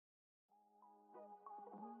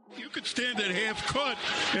You could stand at half court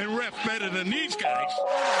and ref better than these guys.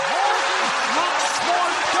 Knocks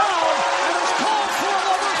one down and is called for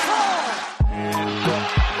another foul.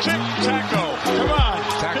 Taco, come on.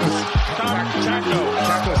 Taco.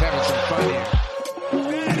 Taco's having some fun here.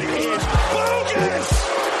 That is bogus.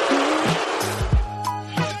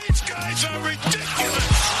 These guys are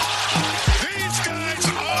ridiculous. These guys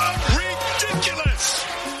are ridiculous.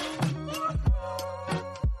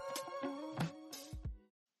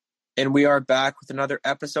 And we are back with another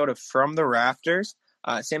episode of From the Rafters.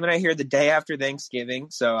 Sam and I here the day after Thanksgiving,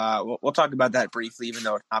 so we'll talk about that briefly, even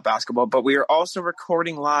though it's not basketball. But we are also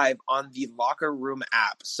recording live on the Locker Room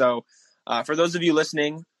app. So for those of you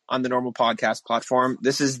listening on the normal podcast platform,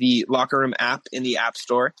 this is the Locker Room app in the App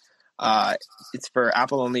Store. It's for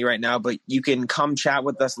Apple only right now, but you can come chat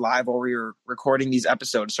with us live while we're recording these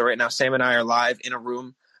episodes. So right now, Sam and I are live in a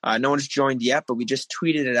room. No one's joined yet, but we just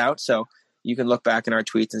tweeted it out, so you can look back in our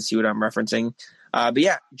tweets and see what I'm referencing. But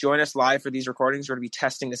yeah, join us live for these recordings. We're going to be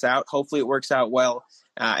testing this out. Hopefully it works out well.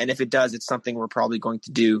 And if it does, it's something we're probably going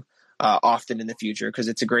to do often in the future because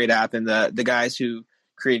it's a great app. And the guys who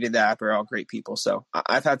created the app are all great people. So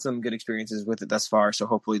I've had some good experiences with it thus far. So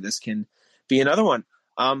hopefully this can be another one.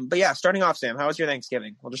 But yeah, starting off, Sam, how was your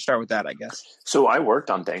Thanksgiving? We'll just start with that, I guess. So I worked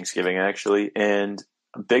on Thanksgiving, actually, and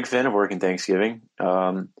I'm a big fan of working Thanksgiving.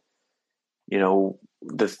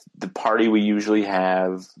 The party we usually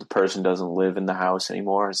have, the person doesn't live in the house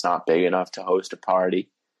anymore. It's not big enough to host a party.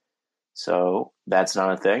 So that's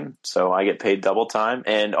not a thing. So I get paid double time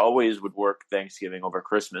and always would work Thanksgiving over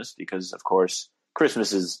Christmas because, of course,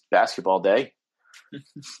 Christmas is basketball day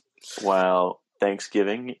while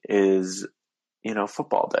Thanksgiving is,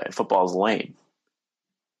 football day. Football's lame.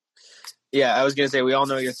 Yeah, I was going to say, we all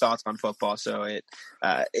know your thoughts on football, so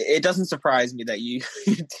it doesn't surprise me that you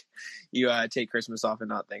take Christmas off and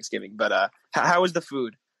not Thanksgiving. But how was the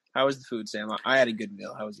food? How was the food, Sam? I had a good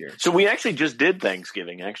meal. How was yours? So we actually just did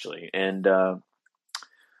Thanksgiving, actually. And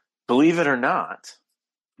believe it or not,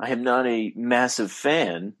 I am not a massive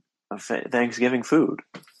fan of Thanksgiving food.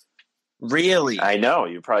 Really? I know.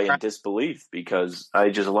 You're probably in disbelief because I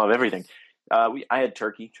just love everything. I had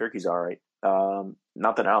turkey. Turkey's all right.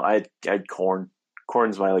 Nothing else. I had corn.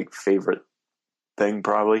 Corn's my favorite thing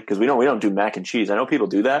probably because we don't do mac and cheese. I know people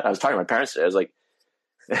do that. I was talking to my parents today. I was like,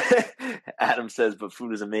 Adam says, but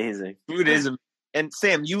food is amazing. Food is amazing. And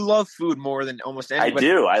Sam, you love food more than almost anybody.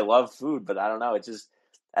 I do. I love food, but I don't know. It just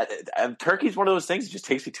turkey's one of those things. It just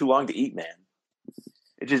takes me too long to eat, man.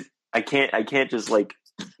 I can't just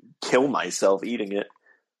kill myself eating it.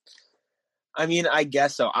 I mean, I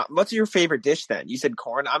guess so. What's your favorite dish then? You said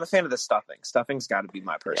corn. I'm a fan of the stuffing. Stuffing's got to be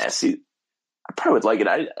my personal. Yeah, see, I probably would like it.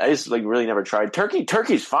 I just really never tried turkey.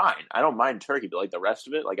 Turkey's fine. I don't mind turkey, but the rest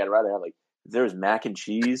of it, I'd rather have if there's mac and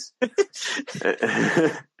cheese.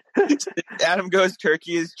 Adam goes,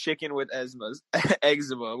 turkey is chicken with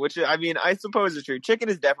eczema, which I suppose is true. Chicken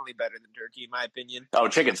is definitely better than turkey, in my opinion. Oh,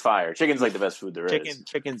 chicken's fire. Chicken's the best food there is.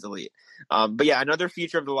 Chicken's elite. But yeah, another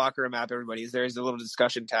feature of the Locker Room app, everybody, is there's a little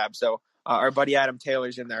discussion tab. So our buddy Adam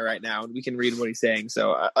Taylor's in there right now, and we can read what he's saying.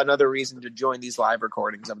 So another reason to join these live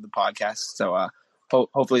recordings of the podcast. So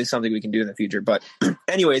hopefully it's something we can do in the future. But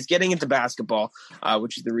anyways, getting into basketball,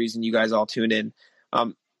 which is the reason you guys all tuned in.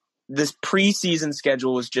 This preseason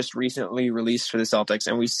schedule was just recently released for the Celtics,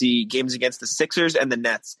 and we see games against the Sixers and the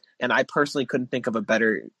Nets. And I personally couldn't think of a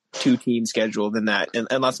better two-team schedule than that,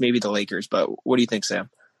 unless maybe the Lakers. But what do you think, Sam?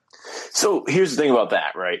 So here's the thing about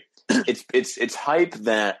that, right? It's hype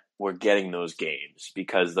that we're getting those games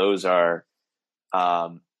because those are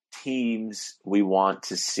teams we want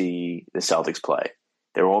to see the Celtics play.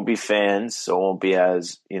 There won't be fans, so it won't be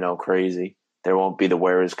as crazy. There won't be the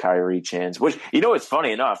 "Where is Kyrie" chants, which, it's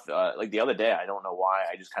funny enough, the other day, I don't know why,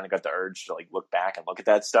 I just kind of got the urge to look back and look at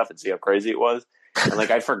that stuff and see how crazy it was. And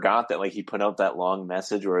I forgot that he put out that long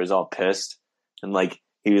message where he was all pissed. And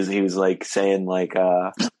he was saying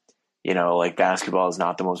basketball is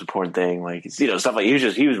not the most important thing. Stuff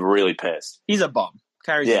he was really pissed. He's a bum.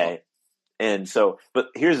 Kyrie's a bum. And so, but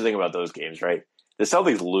here's the thing about those games, right? The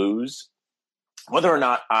Celtics lose. Whether or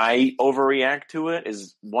not I overreact to it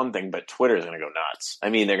is one thing, but Twitter is going to go nuts. I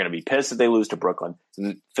mean, they're going to be pissed if they lose to Brooklyn.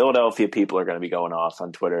 Philadelphia people are going to be going off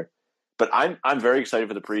on Twitter. But I'm very excited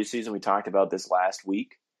for the preseason. We talked about this last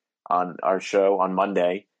week on our show on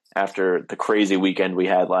Monday after the crazy weekend we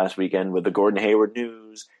had last weekend with the Gordon Hayward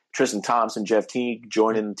news, Tristan Thompson, Jeff Teague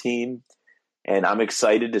joining the team. And I'm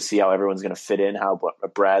excited to see how everyone's going to fit in, how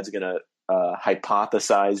Brad's going to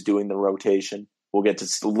hypothesize doing the rotation. We'll get to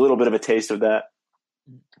a little bit of a taste of that.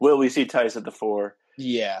 Will we see Tice at the 4?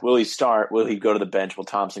 Yeah. Will he start? Will he go to the bench? Will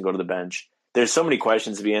Thompson go to the bench? There's so many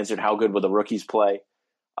questions to be answered. How good will the rookies play?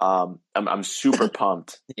 I'm super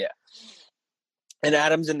pumped. Yeah. And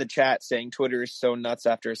Adam's in the chat saying Twitter is so nuts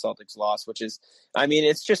after a Celtics loss, which is, I mean,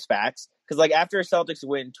 it's just facts. Because, like, after a Celtics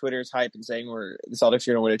win, Twitter's hype and saying the Celtics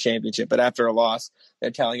are going to win a championship. But after a loss,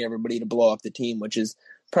 they're telling everybody to blow up the team, which is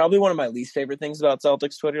probably one of my least favorite things about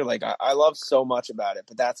Celtics Twitter. Like, I love so much about it,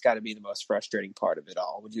 but that's got to be the most frustrating part of it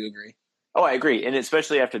all. Would you agree? Oh, I agree. And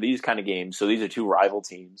especially after these kind of games. So these are two rival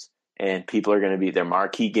teams. And people are going to be their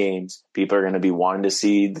marquee games. People are going to be wanting to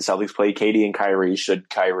see the Celtics play KD and Kyrie. Should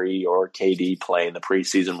Kyrie or KD play in the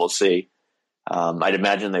preseason? We'll see. I'd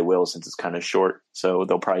imagine they will since it's kind of short. So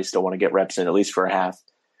they'll probably still want to get reps in at least for a half.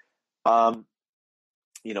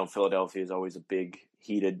 Philadelphia is always a big,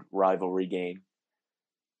 heated rivalry game.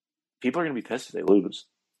 People are going to be pissed if they lose.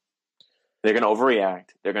 They're going to overreact.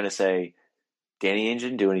 They're going to say, Danny Ainge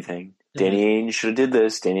didn't do anything. Danny Ainge should have did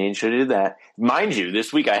this. Danny Ainge should have did that. Mind you,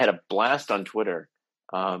 this week I had a blast on Twitter.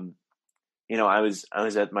 I was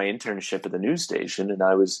at my internship at the news station, and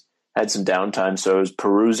had some downtime, so I was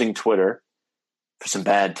perusing Twitter for some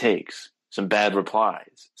bad takes, some bad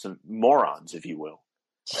replies, some morons, if you will.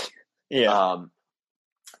 Yeah.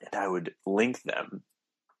 And I would link them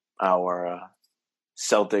our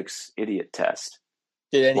Celtics idiot test.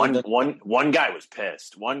 Did One guy was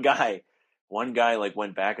pissed. One guy like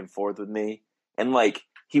went back and forth with me, and like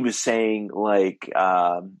he was saying like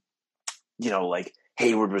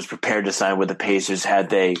Hayward was prepared to sign with the Pacers had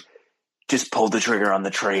they just pulled the trigger on the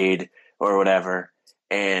trade or whatever.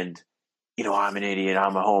 And I'm an idiot,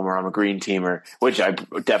 I'm a homer, I'm a green teamer, which I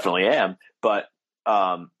definitely am, but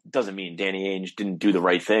doesn't mean Danny Ainge didn't do the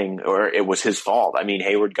right thing or it was his fault. I mean,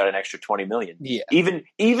 Hayward got an extra $20 million. Yeah. Even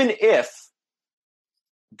if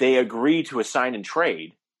they agree to a sign and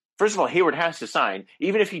trade. First of all, Hayward has to sign.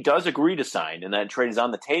 Even if he does agree to sign and that trade is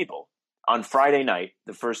on the table on Friday night,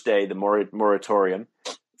 the first day, the moratorium,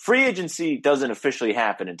 free agency doesn't officially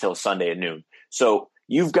happen until Sunday at noon. So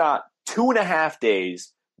you've got 2.5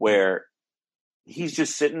 days where he's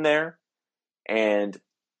just sitting there and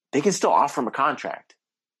they can still offer him a contract.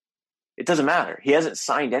 It doesn't matter. He hasn't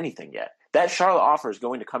signed anything yet. That Charlotte offer is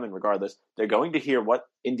going to come in regardless. They're going to hear what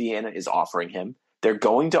Indiana is offering him. They're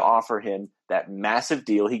going to offer him that massive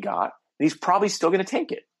deal he got, and he's probably still going to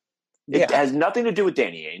take it. It has nothing to do with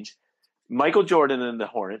Danny Ainge. Michael Jordan and the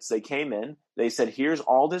Hornets, they came in. They said, here's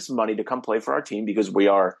all this money to come play for our team because we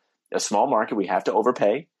are a small market. We have to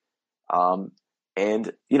overpay. And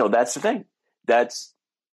that's the thing.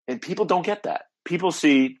 And people don't get that. People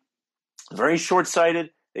see very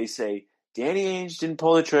short-sighted. They say, Danny Ainge didn't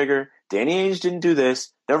pull the trigger. Danny Ainge didn't do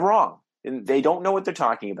this. They're wrong. And they don't know what they're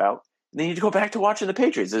talking about. They need to go back to watching the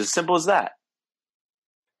Patriots. It's as simple as that.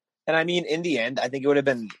 And I mean, in the end, I think it would have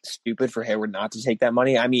been stupid for Hayward not to take that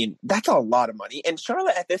money. I mean, that's a lot of money. And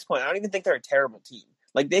Charlotte, at this point, I don't even think they're a terrible team.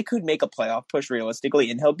 Like, they could make a playoff push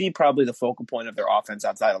realistically, and he'll be probably the focal point of their offense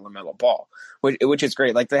outside of LaMelo Ball, which is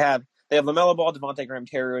great. Like, they have LaMelo Ball, Devontae Graham,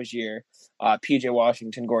 Terry Rozier, P.J.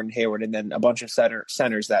 Washington, Gordon Hayward, and then a bunch of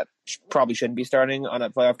centers that probably shouldn't be starting on a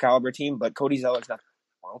playoff caliber team. But Cody Zeller's not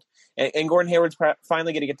the world, and Gordon Hayward's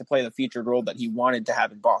finally going to get to play the featured role that he wanted to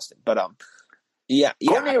have in Boston. But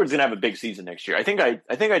Gordon Hayward's gonna have a big season next year. I think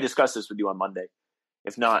I discussed this with you on Monday.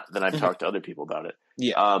 If not, then I've talked to other people about it.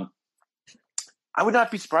 Yeah. I would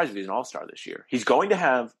not be surprised if he's an all-star this year. He's going to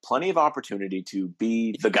have plenty of opportunity to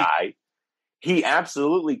be the guy. He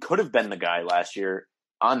absolutely could have been the guy last year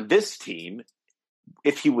on this team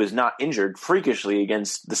if he was not injured freakishly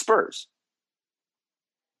against the Spurs.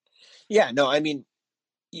 Yeah, no, I mean,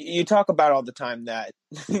 you talk about all the time that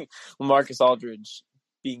LaMarcus Aldridge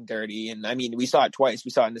being dirty, and I mean, we saw it twice.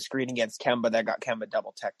 We saw it in the screen against Kemba that got Kemba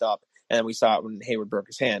double teched up, and then we saw it when Hayward broke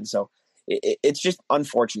his hand. So it's just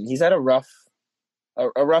unfortunate. He's had a rough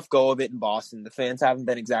go of it in Boston. The fans haven't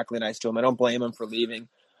been exactly nice to him. I don't blame him for leaving.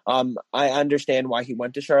 I understand why he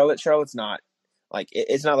went to Charlotte. Charlotte's not like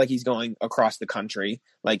it's not like he's going across the country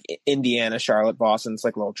like Indiana, Charlotte, Boston. It's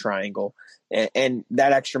like a little triangle, and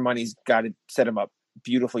that extra money's got to set him up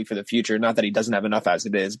beautifully for the future. Not that he doesn't have enough as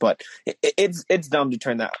it is, but it's dumb to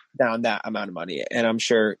turn down that amount of money. And I'm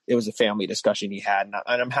sure it was a family discussion he had, and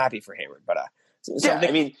I'm happy for Hayward. But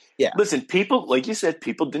listen, people, like you said,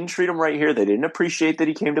 people didn't treat him right here. They didn't appreciate that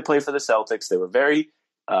he came to play for the Celtics. They were very,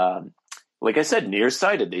 like I said,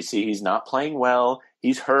 nearsighted. They see he's not playing well.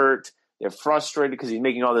 He's hurt. They're frustrated because he's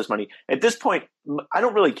making all this money. At this point, I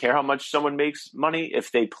don't really care how much someone makes money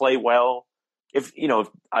if they play well. If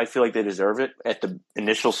I feel like they deserve it at the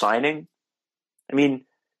initial signing. I mean,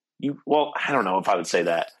 I don't know if I would say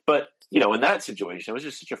that, but in that situation, it was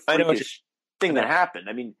just such a freakish thing that happened.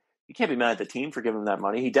 I mean, you can't be mad at the team for giving him that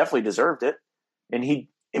money. He definitely deserved it. And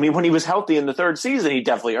when he was healthy in the third season, he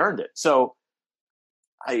definitely earned it. So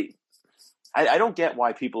I don't get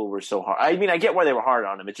why people were so hard. I mean, I get why they were hard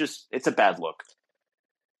on him. It's a bad look.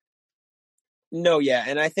 No, yeah,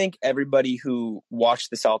 and I think everybody who watched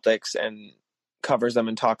the Celtics and covers them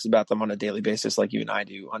and talks about them on a daily basis like you and I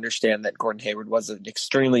do understand that Gordon Hayward was an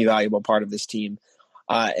extremely valuable part of this team.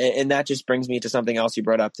 And that just brings me to something else you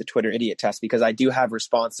brought up, the Twitter idiot test, because I do have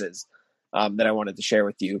responses that I wanted to share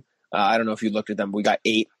with you. I don't know if you looked at them. We got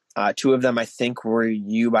 8. 2 of them, I think, were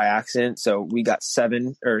you by accident. So we got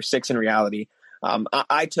 7 or 6 in reality.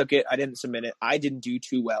 I took it. I didn't submit it. I didn't do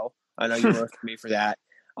too well. I know you roasted me for that.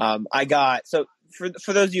 So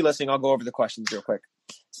for those of you listening, I'll go over the questions real quick.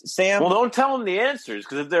 Sam. Well, don't tell them the answers,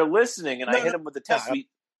 because if they're listening and I hit them with the test,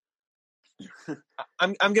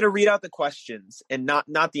 I'm going to read out the questions and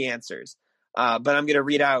not the answers. But I'm going to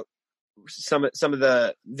read out some of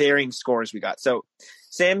the varying scores we got. So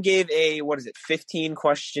Sam gave a 15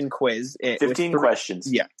 question quiz. 15 questions.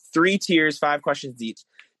 Yeah. 3 tiers, 5 questions each.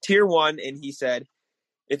 Tier 1, and he said,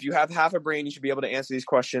 if you have half a brain, you should be able to answer these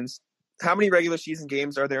questions. How many regular season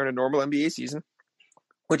games are there in a normal NBA season?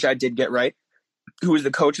 Which I did get right. Who is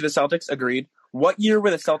the coach of the Celtics? Agreed. What year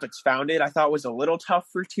were the Celtics founded? I thought was a little tough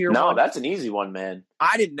for tier 1. No, that's an easy one, man.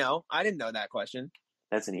 I didn't know that question.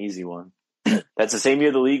 That's an easy one. That's the same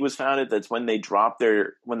year the league was founded. That's when they drop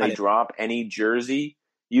any jersey.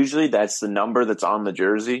 Usually that's the number that's on the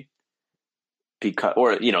jersey. Because,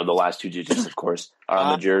 or, the last 2 digits, of course, are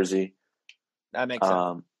on the jersey. That makes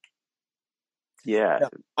sense. Yeah. No,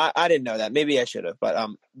 I didn't know that. Maybe I should have. But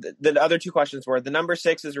the other 2 questions were, the number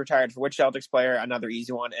 6 is retired for which Celtics player? Another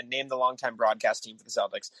easy one. And name the longtime broadcast team for the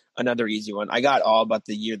Celtics. Another easy one. I got all but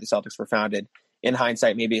the year the Celtics were founded. In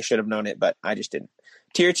hindsight, maybe I should have known it, but I just didn't.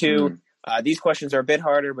 Tier 2, these questions are a bit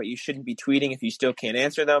harder, but you shouldn't be tweeting if you still can't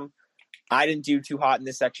answer them. I didn't do too hot in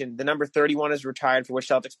this section. The number 31 is retired for which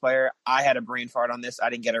Celtics player? I had a brain fart on this. I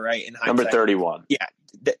didn't get it right in hindsight. Number 31. Yeah,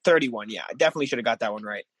 31. Yeah, I definitely should have got that one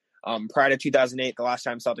right. Prior to 2008, the last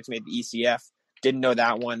time Celtics made the ECF, didn't know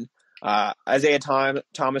that one. Isaiah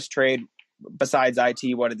Thomas trade, besides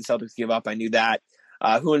IT, what did the Celtics give up? I knew that.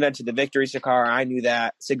 Who invented the victory cigar? I knew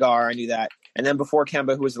that. I knew that. And then before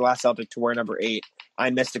Kemba, who was the last Celtic to wear number 8, I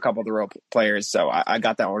missed a couple of the role players, so I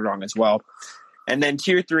got that one wrong as well. And then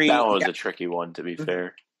tier 3. That one was a tricky one, to be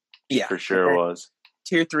fair. Yeah. For sure it was.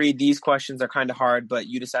 Tier 3, these questions are kind of hard, but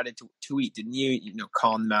you decided to tweet, didn't you?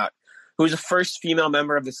 Calling them out. Who was the first female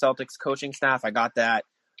member of the Celtics coaching staff? I got that.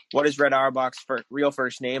 What is Red Auerbach's real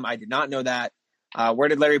first name? I did not know that. Where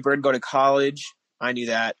did Larry Bird go to college? I knew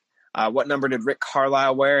that. What number did Rick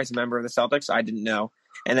Carlisle wear as a member of the Celtics? I didn't know.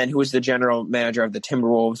 And then who was the general manager of the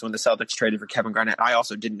Timberwolves when the Celtics traded for Kevin Garnett? I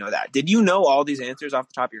also didn't know that. Did you know all these answers off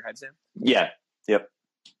the top of your head, Sam? Yeah. Yep.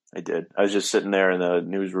 I did. I was just sitting there in the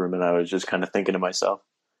newsroom and I was just kind of thinking to myself.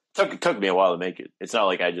 It took me a while to make it. It's not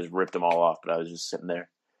like I just ripped them all off, but I was just sitting there.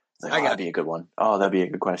 That'd be a good one. Oh, that'd be a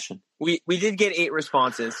good question. We did get 8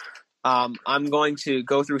 responses. I'm going to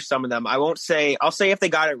go through some of them. I'll say if they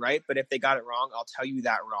got it right, but if they got it wrong, I'll tell you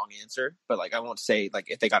that wrong answer. But I won't say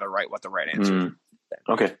if they got it right, what the right answer is.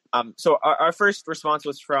 Okay. So our first response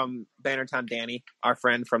was from Bannertown Danny, our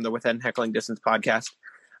friend from the Within Heckling Distance podcast.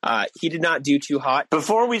 He did not do too hot.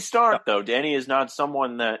 Before we start, though, Danny is not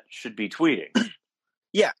someone that should be tweeting.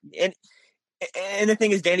 Yeah, and the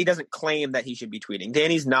thing is, Danny doesn't claim that he should be tweeting.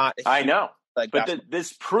 Danny's not. I know. But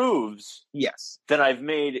this proves that I've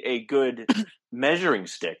made a good measuring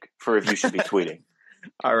stick for if you should be tweeting.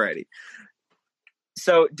 Alrighty.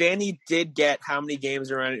 So Danny did get how many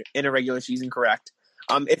games are in a regular season correct.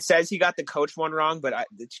 It says he got the coach one wrong, but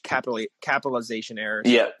it's capitalization error.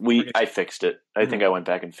 Yeah, I fixed it. I think I went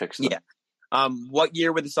back and fixed it. Yeah. What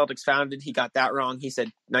year were the Celtics founded? He got that wrong. He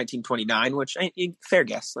said 1929, which fair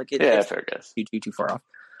guess. Fair guess. Too far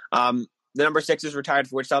off. The number 6 is retired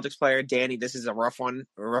for which Celtics player? Danny, this is a rough one,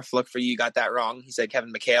 a rough look for you. You got that wrong. He said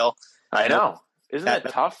Kevin McHale. I know. Isn't that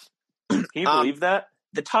tough? Can you believe that?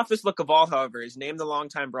 The toughest look of all, however, is name the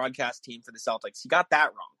longtime broadcast team for the Celtics. He got that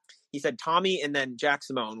wrong. He said Tommy and then Jack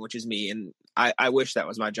Simone, which is me, and I wish that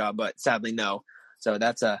was my job, but sadly no. So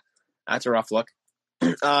that's a rough look.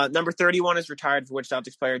 Number 31 is retired for which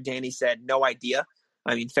Celtics player? Danny said no idea.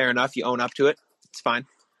 I mean, fair enough. You own up to it. It's fine.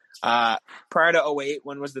 Prior to 08,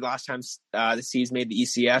 when was the last time the C's made the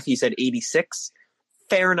ECF? He said 86.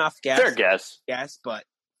 Fair enough guess. Fair guess. Yes, but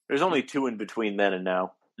there's only 2 in between then and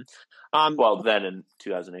now. Then in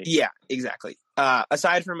 2008. Yeah, exactly.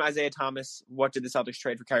 Aside from Isaiah Thomas, what did the Celtics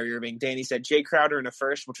trade for Kyrie Irving? Danny said Jay Crowder in a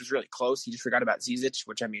first, which was really close. He just forgot about Zizic,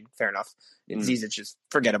 which, I mean, fair enough. Zizic is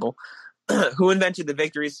forgettable. Who invented the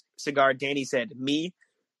victory cigar? Danny said me.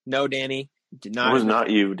 No, Danny. Did not. It was not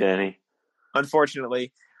you, Danny.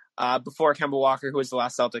 Unfortunately. Before Kemba Walker, who was the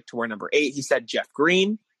last Celtic to wear number 8, he said Jeff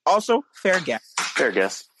Green. Also, fair guess. Fair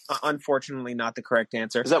guess. Unfortunately, not the correct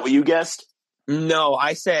answer. Is that what you guessed? No,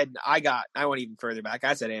 I went even further back.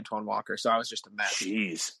 I said Antoine Walker, so I was just a mess.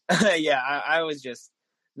 Jeez. Yeah, I was just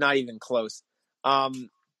not even close.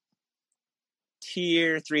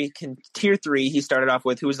 Tier 3, he started off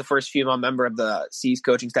with, who was the first female member of the C's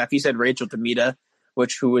coaching staff? He said Rachel Demita,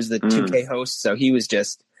 who was the 2K host, so he was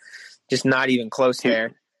just not even close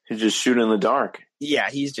there. He's just shooting in the dark. Yeah,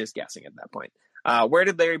 he's just guessing at that point. Where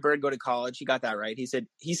did Larry Bird go to college? He got that right. He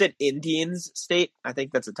said Indians State. I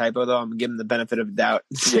think that's a typo, though. I'm giving him the benefit of the doubt.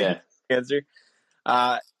 Yeah. Answer.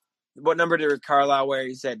 What number did Rick Carlisle wear?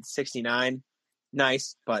 He said 69.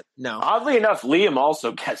 Nice, but no. Oddly enough, Liam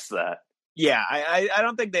also guessed that. Yeah, I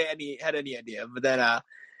don't think they had any idea. But then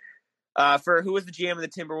for who was the GM of the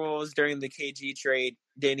Timberwolves during the KG trade,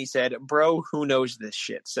 Danny said, "Bro, who knows this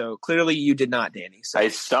shit?" So clearly you did not, Danny. So I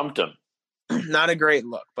stumped him. Not a great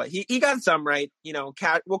look, but he got some right. You know,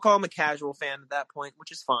 we'll call him a casual fan at that point,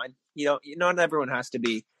 which is fine. Not everyone has to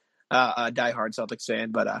be a diehard Celtics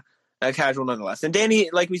fan, but a casual nonetheless. And Danny,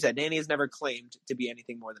 like we said, Danny has never claimed to be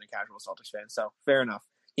anything more than a casual Celtics fan, so fair enough.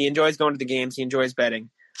 He enjoys going to the games. He enjoys betting,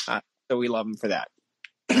 so we love him for that.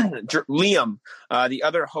 Liam, the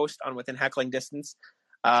other host on Within Heckling Distance,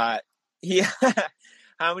 he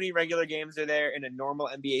how many regular games are there in a normal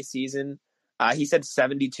NBA season? He said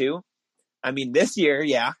 72. I mean, this year,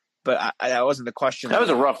 yeah, but that wasn't the question. That was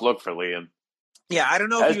a rough look for Liam. Yeah, I don't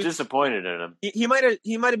know. I was disappointed in him. He might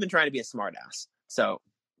have been trying to be a smartass. So,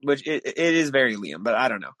 which it is very Liam, but I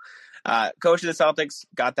don't know. Coach of the Celtics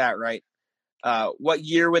got that right. What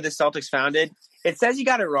year were the Celtics founded? It says he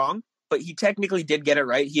got it wrong, but he technically did get it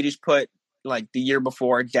right. He just put like the year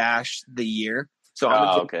before dash the year. So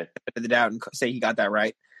I'm going to the doubt and say he got that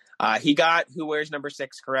right. He got who wears number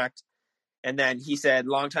 6 correct. And then he said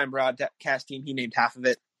longtime broadcast team. He named half of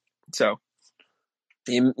it. So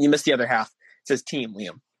you missed the other half. It says team,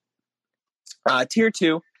 Liam. Tier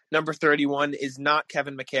 2, number 31 is not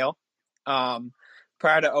Kevin McHale.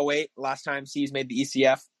 Prior to 08, last time C's made the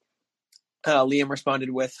ECF, Liam responded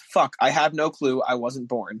with, "Fuck, I have no clue. I wasn't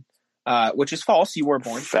born." Which is false. You were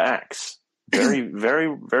born. Facts. Very,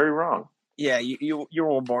 very, very wrong. Yeah, you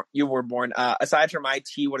were born. You were born. Aside from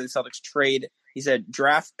IT, what did the Celtics trade? He said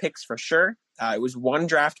draft picks for sure. It was 1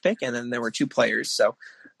 draft pick, and then there were 2 players. So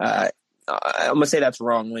I'm going to say that's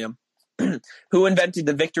wrong, Liam. Who invented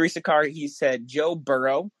the victory cigar? He said Joe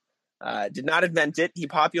Burrow. Did not invent it. He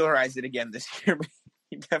popularized it again this year, but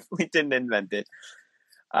he definitely didn't invent it.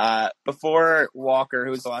 Before Walker,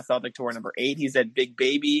 who was the last Celtic to wear number 8, he said Big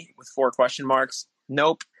Baby with 4 question marks.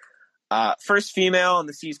 Nope. First female on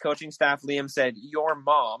the C's coaching staff, Liam said your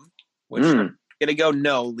mom, which I'm going to go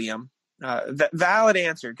no, Liam. Valid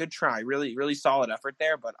answer. Good try. Really, really solid effort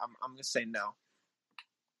there, but I'm going to say no.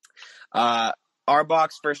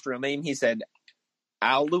 Arbach's first real name, he said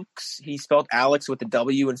Alex. He spelled Alex with a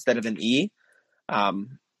W instead of an E.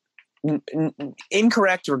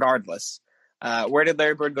 Incorrect regardless. Where did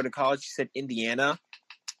Larry Bird go to college? He said Indiana.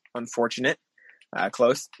 Unfortunate.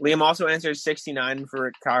 Close. Liam also answered 69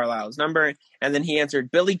 for Carlisle's number, and then he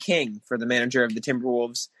answered Billy King for the manager of the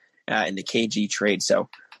Timberwolves in the KG trade. So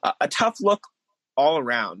a tough look all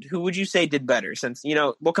around. Who would you say did better? Since,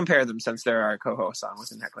 we'll compare them since they're our co-hosts on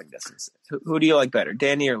Within Heckling Distance. Who do you like better,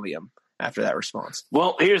 Danny or Liam, after that response?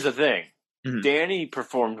 Well, here's the thing. Mm-hmm. Danny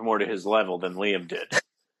performed more to his level than Liam did.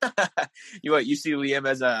 You see Liam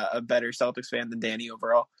as a better Celtics fan than Danny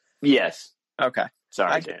overall? Yes. Okay.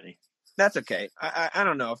 Sorry, Danny. That's okay. I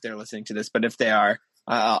don't know if they're listening to this, but if they are,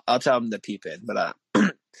 I'll tell them to peep in. But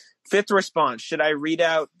fifth response, should I read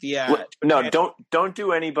out the? No, don't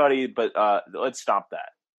do anybody. But let's stop that.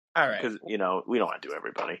 All right, because we don't want to do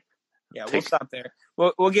everybody. Yeah, we'll stop there.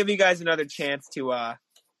 We'll give you guys another chance to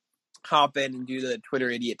hop in and do the Twitter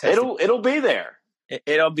idiot test. It'll be there.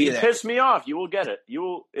 It'll be there. Piss me off. You will get it.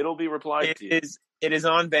 It'll be replied to you. It is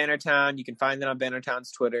on Bannertown. You can find it on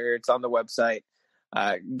Bannertown's Twitter. It's on the website.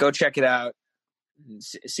 Go check it out. And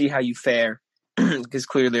see how you fare, because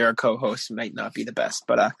clearly our co-host might not be the best.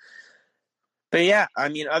 But yeah, I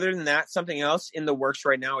mean, other than that, something else in the works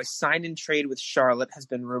right now is sign and trade with Charlotte has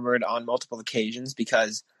been rumored on multiple occasions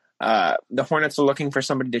because the Hornets are looking for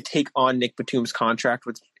somebody to take on Nick Batum's contract,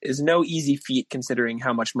 which is no easy feat considering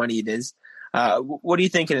how much money it is. What are you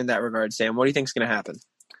thinking in that regard, Sam? What do you think is going to happen?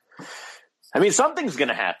 I mean, something's going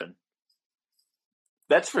to happen.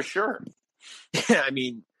 That's for sure. Yeah, I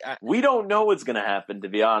mean, we don't know what's going to happen, to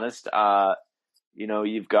be honest.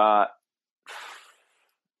 You've got,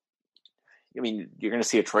 you're going to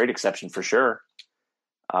see a trade exception for sure.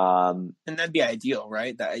 And that'd be ideal,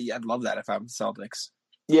 right? I'd love that if I'm the Celtics.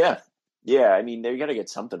 Yeah. I mean, they got to get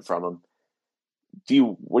something from him.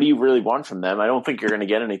 What do you really want from them? I don't think you're going to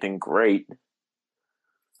get anything great.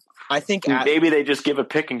 I think maybe they just give a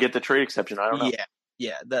pick and get the trade exception. I don't know.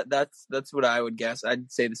 Yeah. That's what I would guess.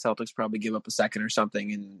 I'd say the Celtics probably give up a second or something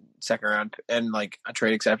in second round, and like a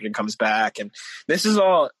trade exception comes back. And this is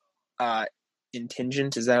all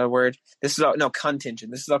contingent. Is that a word?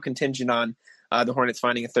 Contingent. This is all contingent on the Hornets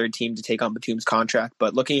finding a third team to take on Batum's contract.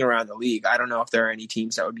 But looking around the league, I don't know if there are any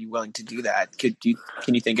teams that would be willing to do that. Can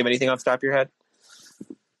you think of anything off the top of your head?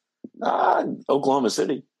 Oklahoma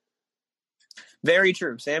City. Very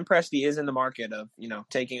true. Sam Presti is in the market of,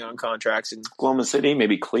 taking on contracts. And Oklahoma City,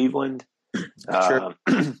 maybe Cleveland. Sure.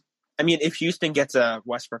 I mean, if Houston gets a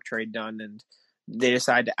Westbrook trade done and they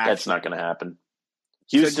decide to that's not going to happen.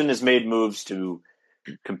 Houston has made moves to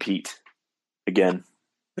compete again.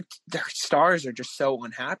 But their stars are just so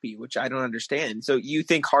unhappy, which I don't understand. So you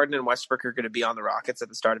think Harden and Westbrook are going to be on the Rockets at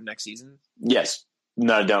the start of next season? Yes.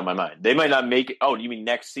 Not a doubt in my mind. They might not make it. Oh, you mean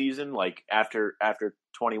next season? Like after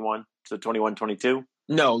 21? So 21, 22?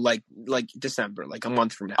 No, like December, like a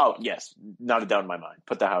month from now. Oh, yes. Not a doubt in my mind.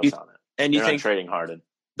 Put the house on it. And They're not trading Harden.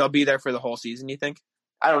 They'll be there for the whole season, you think?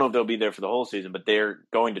 I don't know if they'll be there for the whole season, but they're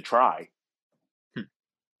going to try.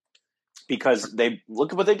 Because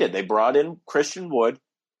look at what they did. They brought in Christian Wood,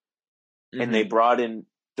 and they brought in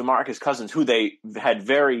DeMarcus Cousins, who they had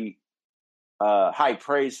very high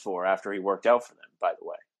praise for after he worked out for them, by the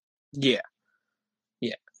way. Yeah.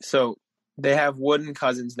 So they have Wood and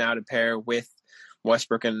Cousins now to pair with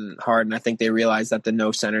Westbrook and Harden. I think they realize that the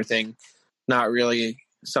no center thing, not really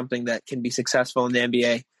something that can be successful in the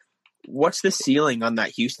NBA. What's the ceiling on that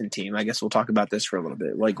Houston team? I guess we'll talk about this for a little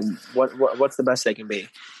bit. Like, what's the best they can be?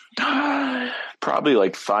 Probably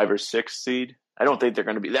like 5 or 6 seed. I don't think they're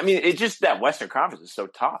going to be. I mean, it's just that Western Conference is so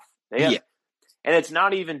tough. And it's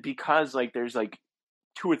not even because like there's like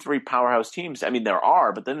 2 or 3 powerhouse teams. I mean, there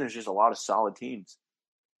are, but then there's just a lot of solid teams.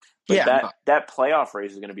 But that playoff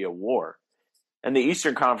race is going to be a war. And the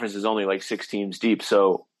Eastern Conference is only like 6 teams deep.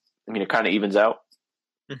 So, I mean, it kind of evens out.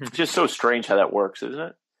 Mm-hmm. It's just so strange how that works, isn't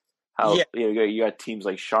it? You got teams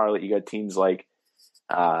like Charlotte. You got teams like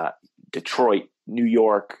Detroit, New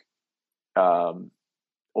York,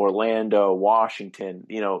 Orlando, Washington,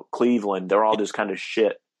 Cleveland. They're all just kind of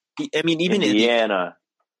shit. I mean, even Indiana.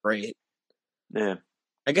 Right. Yeah.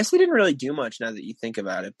 I guess they didn't really do much now that you think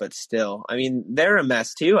about it, but still, I mean, they're a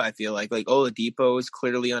mess too. I feel like Oladipo is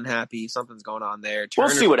clearly unhappy. Something's going on there. We'll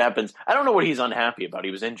see what happens. I don't know what he's unhappy about.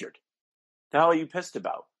 He was injured. The hell are you pissed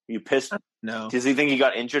about? Are you pissed? No. Does he think he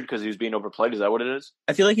got injured because he was being overplayed? Is that what it is?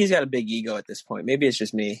 I feel like he's got a big ego at this point. Maybe it's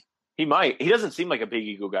just me. He might. He doesn't seem like a big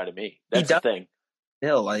ego guy to me. That's the thing.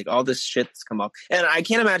 Still, like all this shit that's come up. And I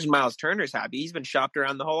can't imagine Miles Turner's happy. He's been shopped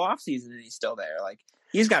around the whole offseason and he's still there. Like,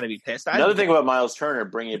 he's got to be pissed. Another thing about Miles Turner,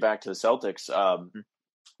 bringing it back to the Celtics,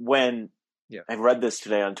 when I read this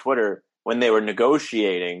today on Twitter, when they were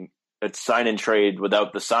negotiating a sign and trade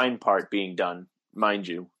without the sign part being done, mind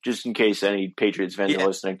you, just in case any Patriots fans are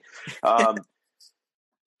listening,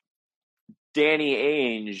 Danny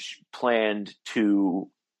Ainge planned to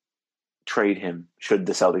trade him should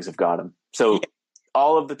the Celtics have got him. So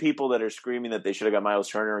all of the people that are screaming that they should have got Miles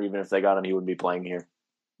Turner, even if they got him, he wouldn't be playing here.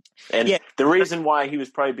 And the reason why he was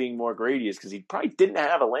probably being more greedy is because he probably didn't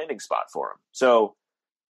have a landing spot for him. So,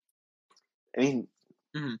 I mean,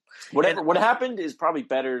 what happened is probably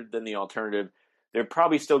better than the alternative. They're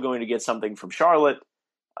probably still going to get something from Charlotte.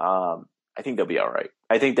 I think they'll be all right.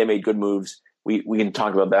 I think they made good moves. We can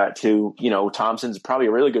talk about that too. Thompson's probably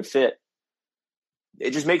a really good fit.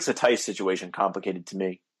 It just makes the Tice situation complicated to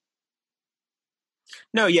me.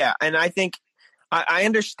 No, yeah, and I think I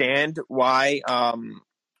understand why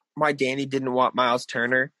Danny didn't want Miles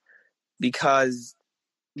Turner, because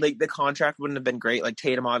like the contract wouldn't have been great. Like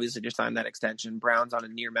Tatum obviously just signed that extension. Brown's on a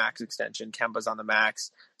near max extension. Kemba's on the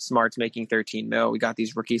max. Smart's making $13 million. We got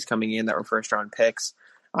these rookies coming in that were first round picks.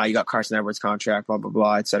 You got Carson Edwards' contract, blah, blah,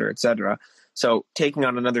 blah, et cetera, et cetera. So taking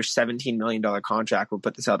on another $17 million contract would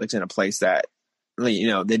put the Celtics in a place that,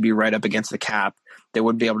 they'd be right up against the cap. They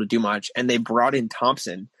wouldn't be able to do much. And they brought in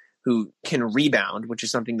Thompson, who can rebound, which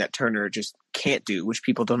is something that Turner just can't do, which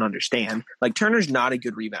people don't understand. Like, Turner's not a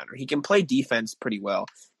good rebounder. He can play defense pretty well.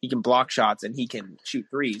 He can block shots and he can shoot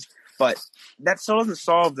threes. But that still doesn't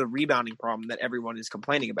solve the rebounding problem that everyone is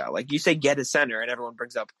complaining about. Like, you say get a center, and everyone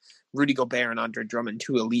brings up Rudy Gobert and Andre Drummond,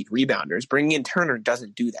 2 elite rebounders. Bringing in Turner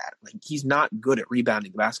doesn't do that. Like, he's not good at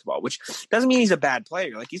rebounding basketball, which doesn't mean he's a bad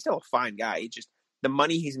player. Like, he's still a fine guy. He just, the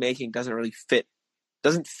money he's making doesn't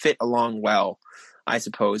fit along well, I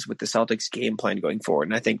suppose, with the Celtics game plan going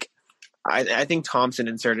forward. And I think Thompson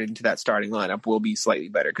inserted into that starting lineup will be slightly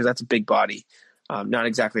better because that's a big body. Not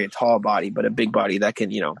exactly a tall body, but a big body that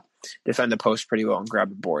can, defend the post pretty well and grab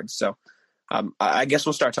the boards. So I guess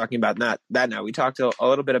we'll start talking about that now. We talked a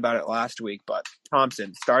little bit about it last week, but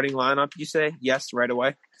Thompson, starting lineup, you say? Yes, right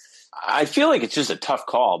away? I feel like it's just a tough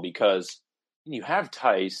call because you have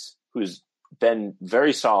Tice, who's been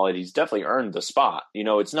very solid. He's definitely earned the spot.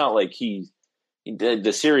 It's not like he did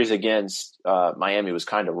the series against Miami was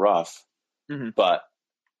kind of rough, but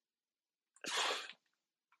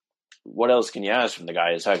what else can you ask from the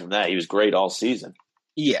guy aside from that? He was great all season.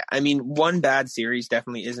 Yeah, I mean, one bad series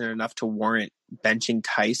definitely isn't enough to warrant benching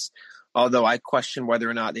Tice, although I question whether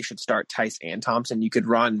or not they should start Tice and Thompson. You could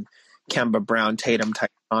run Kemba, Brown, Tatum, Tice,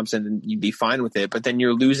 Thompson, and you'd be fine with it, but then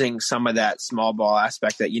you're losing some of that small ball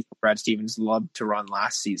aspect that Brad Stevens loved to run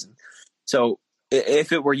last season. So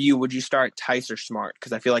if it were you, would you start Tice or Smart?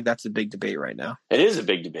 Because I feel like that's a big debate right now. It is a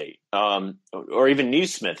big debate. Or even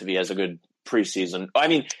Neesmith if he has a good preseason. I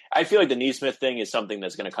mean, I feel like the Neesmith thing is something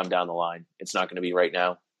that's going to come down the line. It's not going to be right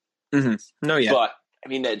now. No, yeah. But, I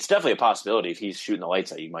mean, it's definitely a possibility. If he's shooting the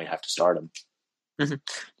lights out, you might have to start him.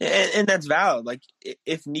 And that's valid. Like,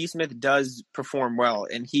 if Neesmith does perform well,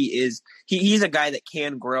 and he's a guy that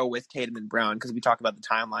can grow with Tatum and Brown, because we talk about the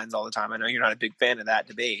timelines all the time. I know you're not a big fan of that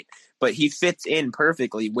debate, but he fits in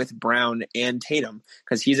perfectly with Brown and Tatum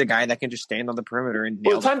because he's a guy that can just stand on the perimeter and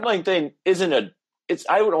nail the timeline thing isn't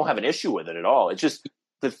I don't have an issue with it at all. It's just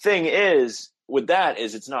the thing is with that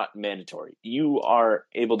is it's not mandatory. You are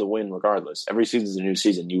able to win regardless. Every season is a new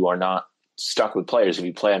season. You are not stuck with players if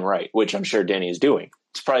you plan right, which I'm sure Danny is doing.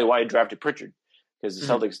 It's probably why he drafted Pritchard, because the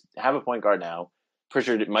Celtics have a point guard now.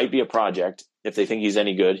 Pritchard, it might be a project. If they think he's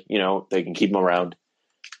any good, they can keep him around.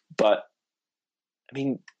 But, I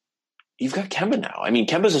mean, you've got Kemba now. I mean,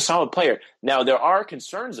 Kemba's a solid player. Now, there are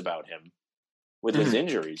concerns about him with his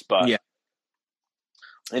injuries, but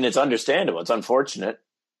and it's understandable. It's unfortunate.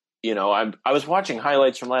 I was watching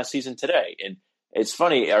highlights from last season today, and it's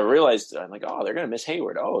funny. I realized I'm like, oh, they're going to miss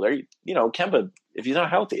Hayward. Oh, Kemba, if he's not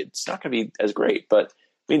healthy, it's not going to be as great. But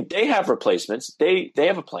I mean, they have replacements. They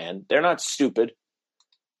have a plan. They're not stupid.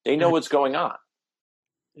 They know what's going on.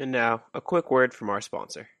 And now a quick word from our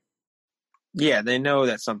sponsor. Yeah, they know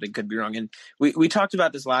that something could be wrong. And we talked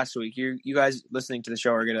about this last week. You guys listening to the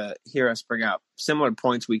show are going to hear us bring out similar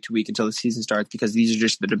points week to week until the season starts because these are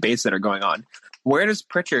just the debates that are going on. Where does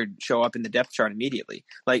Pritchard show up in the depth chart immediately?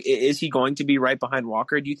 Like, is he going to be right behind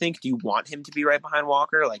Walker, do you think? Do you want him to be right behind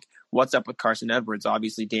Walker? Like, what's up with Carson Edwards?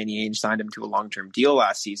 Obviously, Danny Ainge signed him to a long-term deal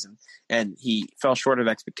last season, and he fell short of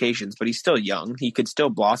expectations, but he's still young. He could still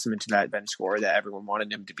blossom into that bench scorer that everyone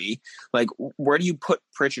wanted him to be. Like, where do you put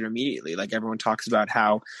Pritchard immediately? Like, everyone talks about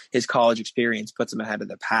how his college experience puts him ahead of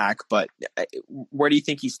the pack, but where do you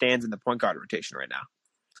think he stands in the point guard rotation right now?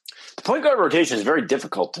 The point guard rotation is very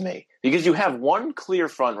difficult to me because you have one clear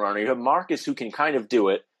front runner. You have Marcus who can kind of do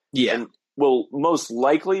it. Yeah. And will most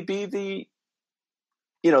likely be the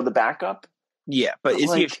backup. Yeah. But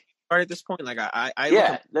is he a guard at this point? Like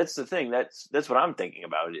that's the thing. That's what I'm thinking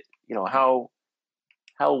about it. How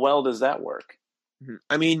well does that work?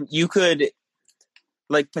 I mean, you could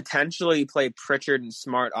potentially play Pritchard and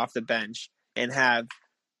Smart off the bench and have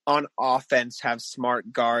on offense have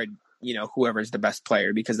Smart guard, whoever's the best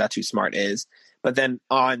player because that's who Smart is. But then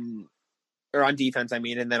on defense, and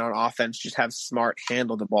then on offense, just have Smart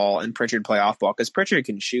handle the ball and Pritchard play off ball because Pritchard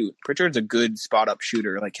can shoot. Pritchard's a good spot up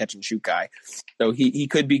shooter, like catch and shoot guy. So he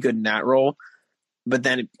could be good in that role. But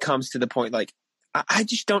then it comes to the point, I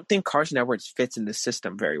just don't think Carson Edwards fits in the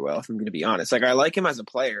system very well, if I'm going to be honest. I like him as a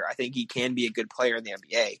player. I think he can be a good player in the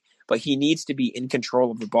NBA, but he needs to be in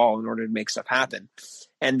control of the ball in order to make stuff happen.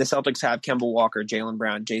 And the Celtics have Kemba Walker, Jaylen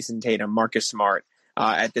Brown, Jason Tatum, Marcus Smart.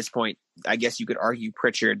 At this point, I guess you could argue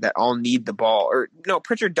Pritchard that all need the ball. Or no,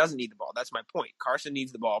 Pritchard doesn't need the ball. That's my point. Carson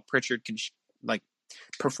needs the ball. Pritchard can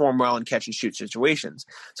perform well in catch and shoot situations.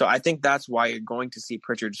 So I think that's why you're going to see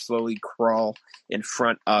Pritchard slowly crawl in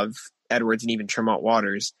front of Edwards and even Tremont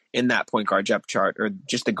Waters in that point guard depth chart, or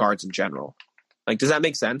just the guards in general. Does that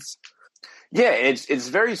make sense? Yeah, it's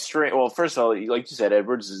very strange. Well, first of all, like you said,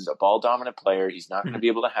 Edwards is a ball dominant player. He's not going to be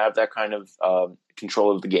able to have that kind of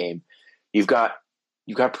control of the game. You've got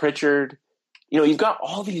Pritchard. You've got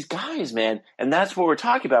all these guys, man, and that's what we're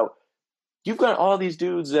talking about. You've got all these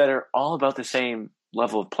dudes that are all about the same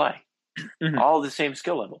level of play, all the same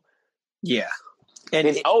skill level. Yeah,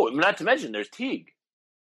 and not to mention there's Teague.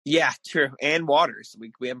 Yeah, true. And Waters.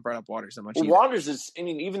 We haven't brought up Waters so much. Well, Waters is,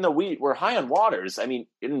 even though we're high on Waters, in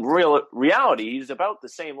reality, he's about the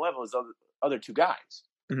same level as other two guys.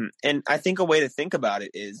 Mm-hmm. And I think a way to think about it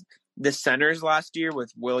is the centers last year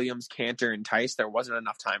with Williams, Cantor, and Tice, there wasn't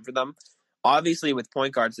enough time for them. Obviously, with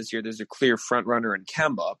point guards this year, there's a clear front runner in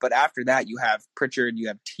Kemba. But after that, you have Pritchard, you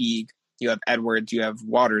have Teague, you have Edwards, you have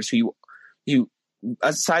Waters, who you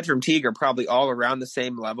aside from Teague, are probably all around the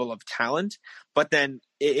same level of talent. But then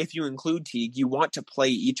if you include Teague, you want to play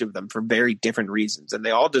each of them for very different reasons. And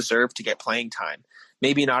they all deserve to get playing time.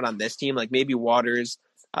 Maybe not on this team. Like maybe Waters,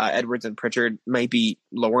 Edwards, and Pritchard might be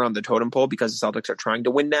lower on the totem pole because the Celtics are trying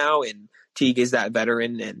to win now. And Teague is that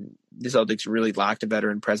veteran. And the Celtics really lacked a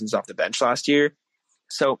veteran presence off the bench last year.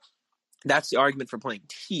 So that's the argument for playing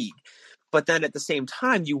Teague. But then at the same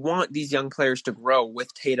time, you want these young players to grow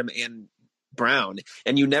with Tatum and Brown,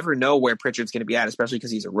 and you never know where Pritchard's going to be at, especially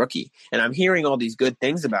because he's a rookie. And I'm hearing all these good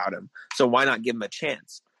things about him, so why not give him a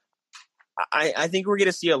chance? I think we're going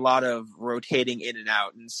to see a lot of rotating in and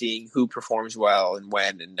out and seeing who performs well and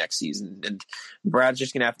when in next season. And Brad's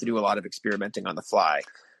just going to have to do a lot of experimenting on the fly.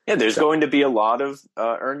 Yeah, there's going to be a lot of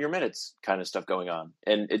earn your minutes kind of stuff going on.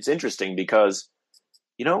 And it's interesting because,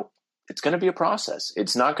 it's going to be a process.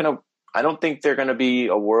 It's not going to – I don't think they're going to be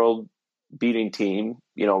a world-beating team,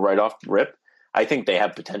 right off the rip. I think they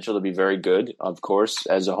have potential to be very good, of course,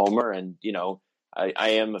 as a homer. And, I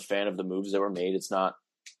am a fan of the moves that were made. It's not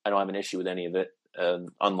 – I don't have an issue with any of it,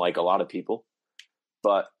 unlike a lot of people.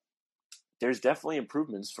 But there's definitely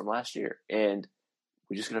improvements from last year. And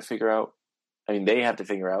we're just going to figure out – they have to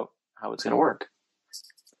figure out how it's going to work.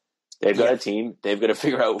 They've got a team. They've got to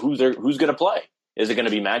figure out who's going to play. Is it going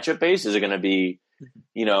to be matchup based? Is it going to be,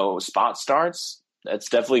 spot starts? That's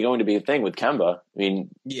definitely going to be a thing with Kemba.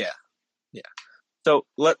 Yeah. So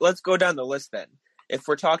let's go down the list then. If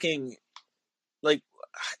we're talking,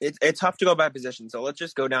 it's tough to go by position. So let's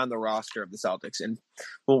just go down the roster of the Celtics. And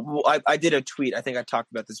I did a tweet. I think I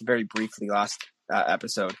talked about this very briefly last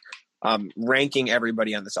episode, ranking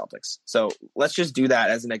everybody on the Celtics. So let's just do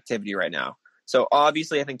that as an activity right now. So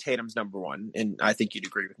obviously, I think Tatum's number one, and I think you'd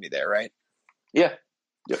agree with me there, right? Yeah.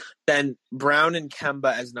 Yep. Then Brown and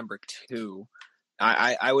Kemba as number two.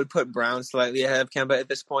 I would put Brown slightly ahead of Kemba at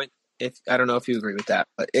this point. I don't know if you agree with that,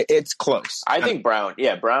 but it's close. I think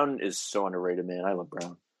Brown is so underrated, man. I love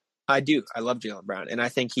Brown. I do. I love Jaylen Brown, and I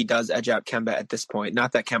think he does edge out Kemba at this point.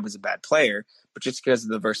 Not that Kemba's a bad player, but just because of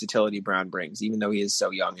the versatility Brown brings, even though he is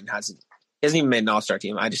so young and hasn't even made an all-star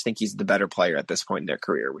team. I just think he's the better player at this point in their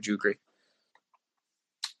career. Would you agree?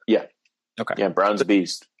 Yeah. Okay. Yeah, Brown's a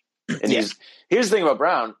beast. And here's the thing about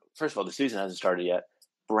Brown. First of all, the season hasn't started yet.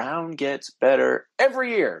 Brown gets better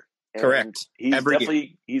every year. And correct. He's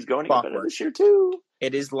going to get better this year too.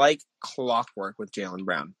 It is like clockwork with Jaylen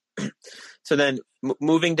Brown. So then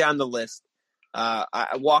moving down the list,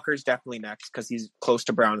 Walker's definitely next because he's close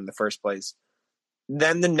to Brown in the first place.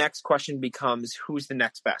 Then the next question becomes, who's the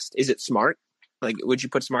next best? Is it Smart? Would you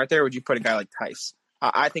put Smart there or would you put a guy like Tice?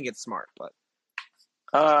 I think it's Smart, but.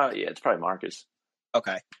 It's probably Marcus.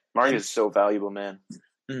 Okay. Marcus is so valuable, man.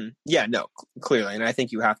 Mm-hmm. Yeah, no, clearly. And I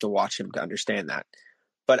think you have to watch him to understand that.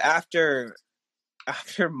 But after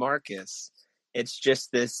Marcus, it's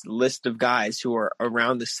just this list of guys who are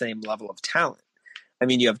around the same level of talent.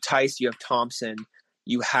 You have Tice, you have Thompson,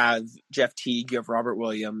 you have Jeff Teague, you have Robert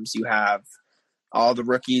Williams, you have all the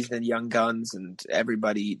rookies and young guns and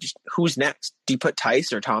everybody. Just who's next? Do you put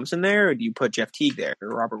Tice or Thompson there, or do you put Jeff Teague there, or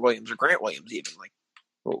Robert Williams or Grant Williams even?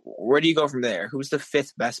 Where do you go from there? Who's the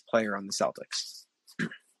fifth best player on the Celtics?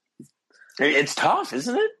 It's tough,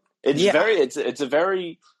 isn't it? It's a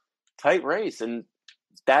very tight race, and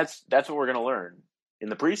that's what we're going to learn in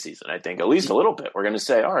the preseason. I think at least a little bit. We're going to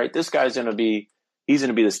say, all right, this guy's going to be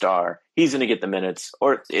the star. He's going to get the minutes,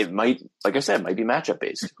 or it might, like I said, might be matchup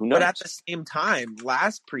based. Who knows? But at the same time,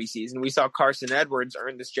 last preseason we saw Carson Edwards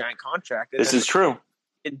earn this giant contract. This is true.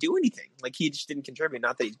 Didn't do anything. He just didn't contribute.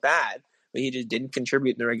 Not that he's bad, but he just didn't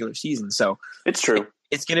contribute in the regular season. So it's true.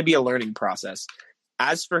 It's going to be a learning process.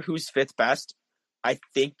 As for who's fifth best, I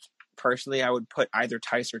think personally I would put either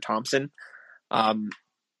Tice or Thompson. And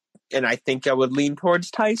I think I would lean towards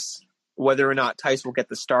Tice. Whether or not Tice will get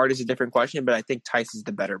the start is a different question, but I think Tice is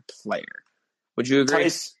the better player. Would you agree?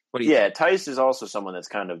 Tice, Tice is also someone that's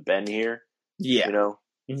kind of been here. Yeah.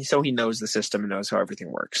 So he knows the system and knows how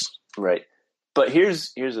everything works. Right. But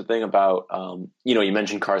here's the thing about, you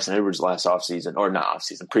mentioned Carson Edwards last offseason, or not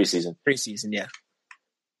offseason, preseason. Preseason, yeah.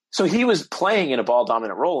 So he was playing in a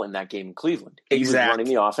ball-dominant role in that game in Cleveland. He was running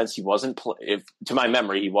the offense. He wasn't, to my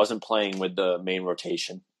memory, he wasn't playing with the main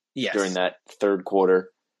rotation during that third quarter.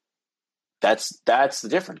 That's the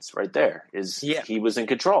difference right there, he was in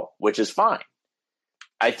control, which is fine.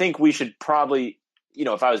 I think we should probably,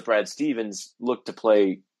 if I was Brad Stevens, look to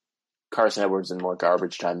play Carson Edwards in more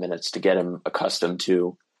garbage time minutes to get him accustomed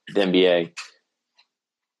to the NBA.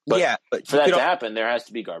 But for that to happen, there has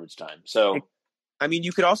to be garbage time. So I mean,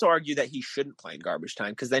 you could also argue that he shouldn't play in garbage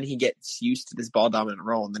time because then he gets used to this ball dominant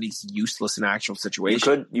role and then he's useless in actual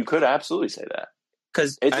situations. You could absolutely say that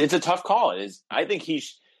Because it's a tough call. I think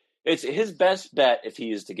it's his best bet if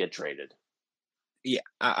he is to get traded. Yeah,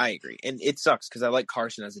 I agree. And it sucks because I like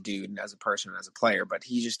Carson as a dude and as a person and as a player, but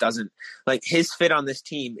he just doesn't like his fit on this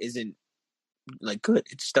team isn't like good.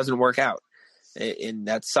 It just doesn't work out. And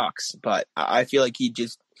that sucks. But I feel like he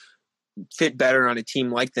just fit better on a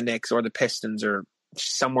team like the Knicks or the Pistons or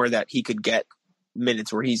somewhere that he could get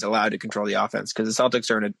minutes where he's allowed to control the offense because the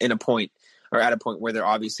Celtics are at a point where they're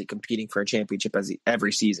obviously competing for a championship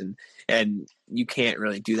every season, and you can't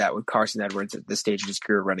really do that with Carson Edwards at this stage of his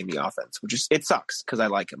career running the offense, it sucks because I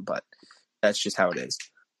like him, but that's just how it is.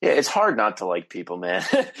 Yeah, it's hard not to like people, man.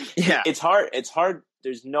 Yeah, it's hard. It's hard.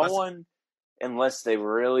 There's no one unless they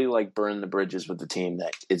really like burn the bridges with the team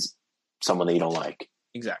that is someone that you don't like.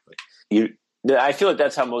 Exactly. I feel like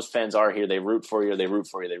that's how most fans are here. They root for you. They root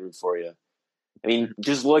for you. They root for you. I mean,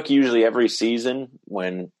 just look usually every season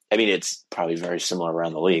it's probably very similar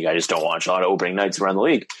around the league. I just don't watch a lot of opening nights around the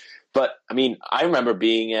league. But, I mean, I remember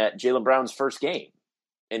being at Jaylen Brown's first game,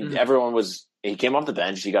 and he came off the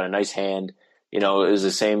bench. He got a nice hand. It was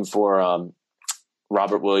the same for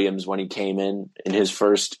Robert Williams when he came in his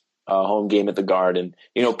first home game at the Garden.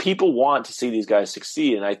 People want to see these guys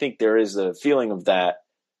succeed, and I think there is a feeling of that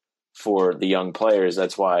for the young players.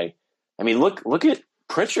 That's why, I mean, look at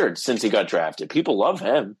Pritchard since he got drafted. People love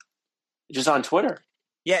him just on Twitter.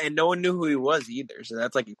 Yeah, and no one knew who he was either. So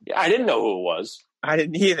that's I didn't know who it was. I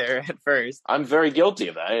didn't either at first. I'm very guilty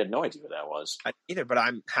of that. I had no idea who that was. I didn't either, but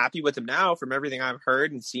I'm happy with him now from everything I've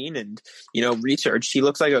heard and seen and, researched. He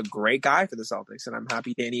looks like a great guy for the Celtics, and I'm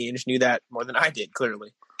happy Danny Ainge knew that more than I did,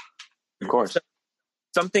 clearly. Of course. So,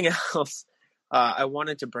 something else I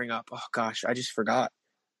wanted to bring up. Oh, gosh, I just forgot.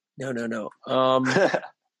 No.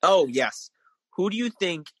 Oh, yes. Who do you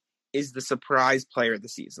think is the surprise player of the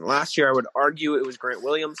season? Last year, I would argue it was Grant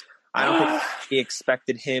Williams. I don't think he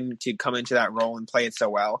expected him to come into that role and play it so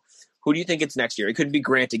well. Who do you think it's next year? It could be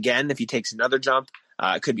Grant again if he takes another jump.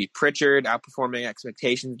 It could be Pritchard outperforming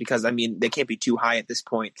expectations because, they can't be too high at this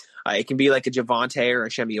point. It can be like a Javante or a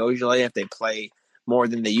Shemi Ojeleye if they play more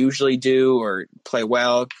than they usually do or play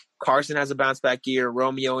well. Carson has a bounce-back year.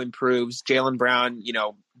 Romeo improves. Jaylen Brown,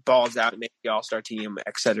 balls out and makes the all-star team,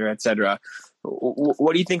 et cetera, et cetera.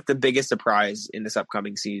 What do you think the biggest surprise in this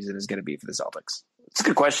upcoming season is going to be for the Celtics? It's a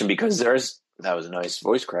good question because that was a nice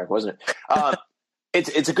voice crack, wasn't it?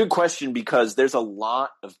 It's a good question because there's a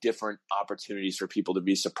lot of different opportunities for people to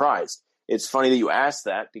be surprised. It's funny that you asked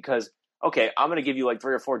that because, okay, I'm going to give you like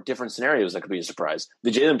 3 or 4 different scenarios that could be a surprise.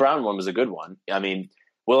 The Jaylen Brown one was a good one. I mean,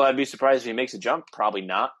 will I be surprised if he makes a jump? Probably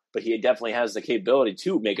not, but he definitely has the capability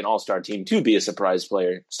to make an all-star team, to be a surprise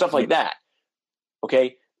player, stuff like that.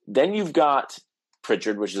 Okay, then you've got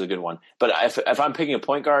Pritchard, which is a good one. But if I'm picking a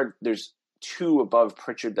point guard, there's 2 above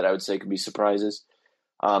Pritchard that I would say could be surprises.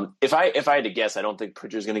 If I had to guess, I don't think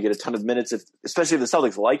Pritchard's going to get a ton of minutes, especially if the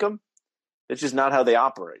Celtics like him. That's just not how they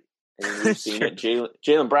operate. I mean, we've seen it.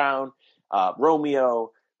 Jaylen Brown,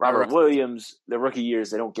 Romeo, Robert Williams, the rookie years,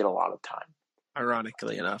 they don't get a lot of time.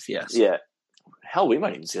 Ironically enough, yes. Yeah. Hell, we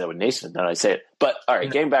might even see that with Naismith now that I say it. But, all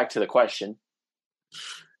right, getting back to the question,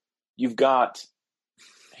 you've got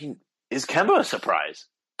is Kemba a surprise?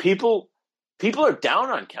 People are down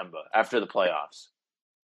on Kemba after the playoffs.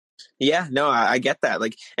 Yeah, no, I get that.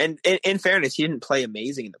 And in fairness, he didn't play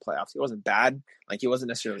amazing in the playoffs. He wasn't bad. He wasn't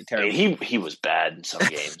necessarily terrible. He was bad in some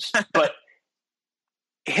games, but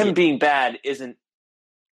him being bad isn't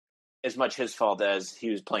as much his fault as he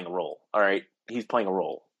was playing a role. All right, he's playing a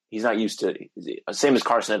role. He's not used to same as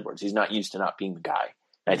Carson Edwards. He's not used to not being the guy.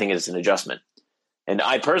 And I think it's an adjustment. And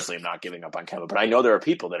I personally am not giving up on Kemba, but I know there are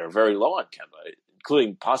people that are very low on Kemba,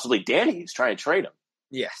 including possibly Danny, who's trying to trade him.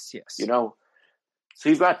 Yes. So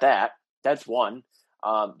you've got that. That's one.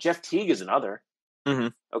 Jeff Teague is another. Mm-hmm.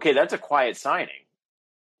 Okay, that's a quiet signing.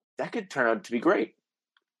 That could turn out to be great.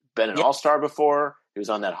 Been an all-star before. He was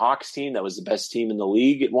on that Hawks team. That was the best team in the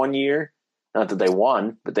league at one year. Not that they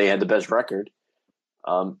won, but they had the best record.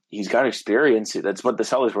 He's got experience. That's what the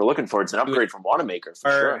Celtics were looking for. It's an upgrade from Wanamaker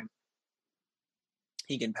for sure.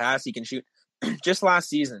 He can pass. He can shoot. Just last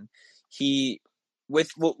season,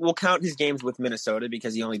 we'll count his games with Minnesota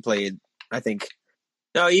because he only played,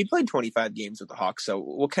 he played 25 games with the Hawks, so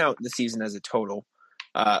we'll count the season as a total.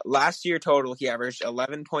 Last year total, he averaged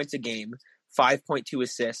 11 points a game, 5.2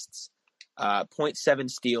 assists, 0.7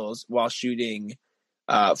 steals while shooting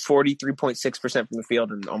 43.6% from the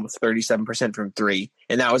field and almost 37% from 3,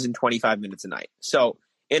 and that was in 25 minutes a night. So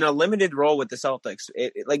in a limited role with the Celtics,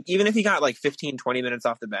 even if he got 15, 20 minutes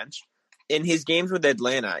off the bench, in his games with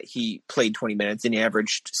Atlanta, he played 20 minutes and he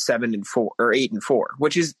averaged 7-4 or 8-4,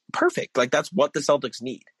 which is perfect. Like that's what the Celtics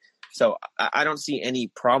need. So I don't see any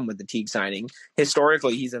problem with the Teague signing.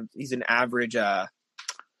 Historically, he's an average.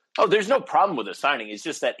 There's no problem with the signing. It's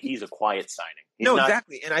just that he's a quiet signing.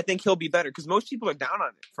 Exactly, and I think he'll be better because most people are down on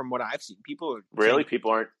it. From what I've seen, people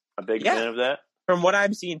aren't a big fan of that. From what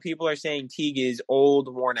I've seen, people are saying Teague is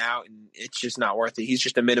old, worn out, and it's just not worth it. He's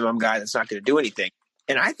just a minimum guy that's not going to do anything.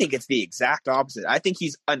 And I think it's the exact opposite. I think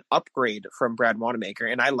he's an upgrade from Brad Wanamaker,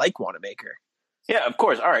 and I like Wanamaker. Yeah, of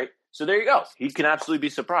course. All right. So there you go. He can absolutely be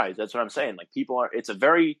surprised. That's what I'm saying. Like it's a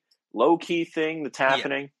very low-key thing that's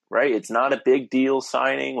happening, right? It's not a big deal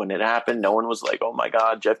signing. When it happened, no one was like, oh my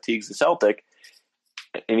God, Jeff Teague's the Celtic.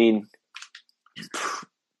 I mean,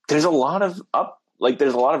 there's a lot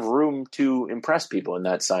of room to impress people in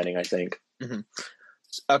that signing, I think. Mm-hmm.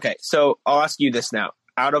 Okay, so I'll ask you this now.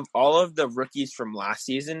 Out of all of the rookies from last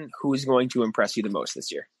season, who's going to impress you the most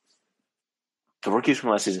this year? The rookies from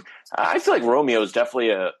last season. I feel like Romeo is definitely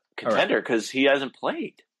a contender because he hasn't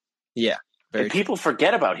played. Yeah. And people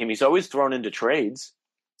forget about him. He's always thrown into trades.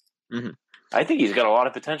 Mm-hmm. I think he's got a lot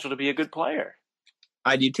of potential to be a good player.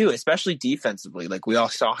 I do too, especially defensively. Like we all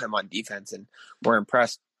saw him on defense and were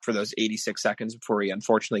impressed for those 86 seconds before he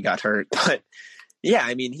unfortunately got hurt. But yeah,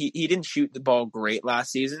 I mean, he didn't shoot the ball great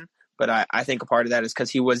last season. But I think a part of that is because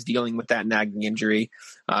he was dealing with that nagging injury,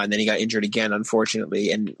 and then he got injured again,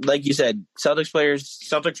 unfortunately. And like you said,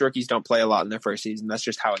 Celtics rookies don't play a lot in their first season. That's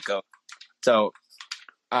just how it goes. So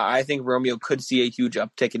I think Romeo could see a huge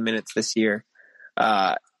uptick in minutes this year.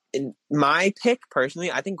 In my pick,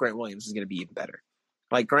 personally, I think Grant Williams is going to be even better.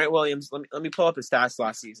 Like Grant Williams, let me pull up his stats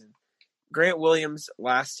last season. Grant Williams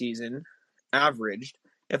last season averaged,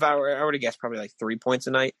 if I were to guess, probably like 3 points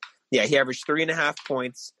a night. Yeah, he averaged 3.5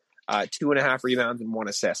 points. 2.5 rebounds and 1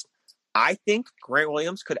 assist. I think Grant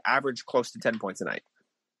Williams could average close to 10 points a night.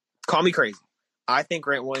 Call me crazy. I think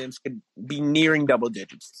Grant Williams could be nearing double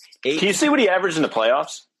digits. Can you see what he averaged in the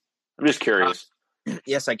playoffs? I'm just curious.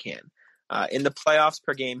 Yes, I can. In the playoffs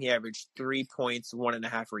per game, he averaged 3 points,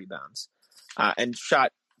 1.5 rebounds, and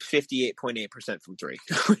shot 58.8% from three.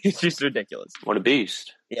 It's just ridiculous. What a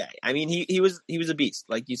beast. Yeah, I mean, he was a beast,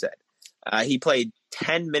 like you said. He played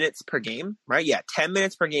 10 minutes per game, right? Yeah, 10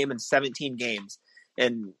 minutes per game in 17 games.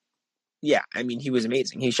 And yeah, I mean, he was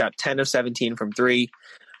amazing. He shot 10 of 17 from three.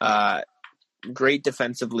 Great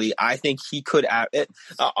defensively. I think he could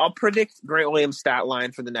I'll predict Grant Williams' stat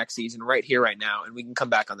line for the next season right here, right now, and we can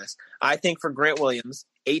come back on this. I think for Grant Williams,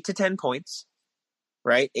 8 to 10 points,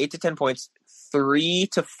 right? 8 to 10 points, 3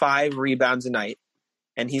 to 5 rebounds a night,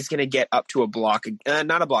 and he's going to get up to a block,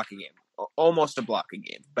 not a block a game. Almost a block a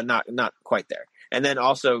game, but not quite there. And then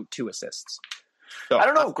also 2 assists. So I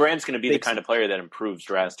don't know if Grant's going to be the kind of player that improves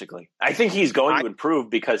drastically. I think he's going to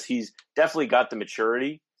improve because he's definitely got the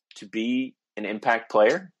maturity to be an impact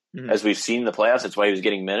player, as we've seen in the playoffs. That's why he was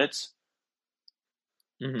getting minutes.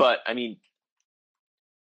 Mm-hmm. But, I mean,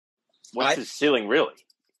 what's his ceiling really?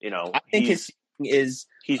 I think his ceiling is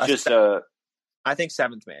I think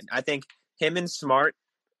 7th man. I think him and Smart,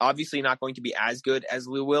 obviously not going to be as good as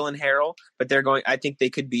Lou Will and Harrell, but I think they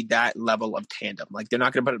could be that level of tandem. Like they're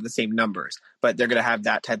not going to put up the same numbers, but they're going to have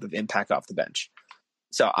that type of impact off the bench.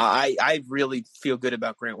 So I really feel good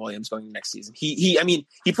about Grant Williams going next season. He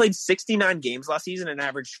played 69 games last season and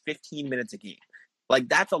averaged 15 minutes a game. Like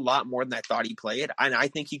that's a lot more than I thought he played. And I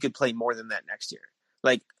think he could play more than that next year.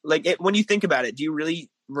 When you think about it, do you really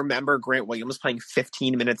remember Grant Williams playing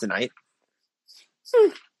 15 minutes a night?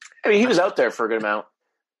 I mean, he was out there for a good amount.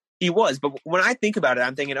 He was, but when I think about it,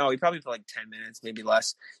 I'm thinking, he probably played like 10 minutes, maybe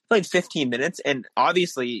less. He played 15 minutes, and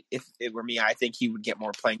obviously, if it were me, I think he would get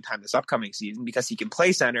more playing time this upcoming season because he can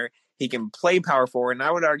play center, he can play power forward, and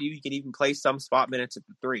I would argue he can even play some spot minutes at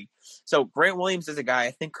the 3. So Grant Williams is a guy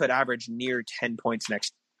I think could average near 10 points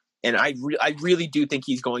next year, and I really do think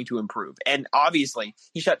he's going to improve. And obviously,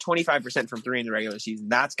 he shot 25% from 3 in the regular season.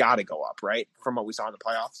 That's got to go up, right, from what we saw in the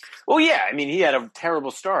playoffs? Well, yeah. I mean, he had a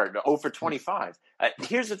terrible start, 0 for 25.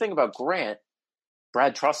 Here's the thing about Grant.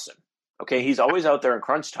 Brad trusts him. Okay, he's always out there in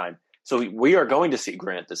crunch time. So we are going to see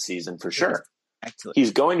Grant this season for sure. Excellent.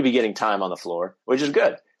 He's going to be getting time on the floor, which is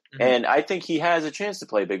good. Mm-hmm. And I think he has a chance to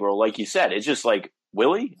play a big role, like you said. It's just like,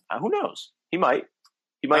 will he? Who knows? He might.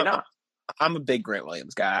 He might not. I'm a big Grant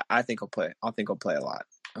Williams guy. I think he'll play. I think he'll play a lot.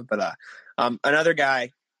 But another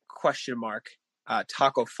guy, question mark,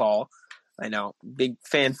 Taco Fall. I know, big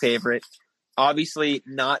fan favorite. Obviously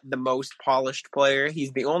not the most polished player.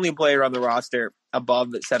 He's the only player on the roster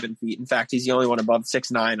above 7 feet. In fact, he's the only one above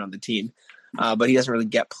 6'9" on the team. But he doesn't really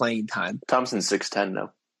get playing time. Thompson's 6'10",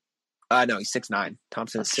 though. No, he's 6'9".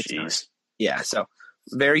 Thompson is 6'9". Jeez. Yeah, so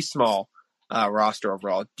very small. roster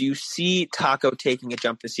overall. Do you see Taco taking a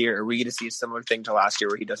jump this year, or are we going to see a similar thing to last year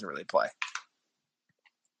where he doesn't really play?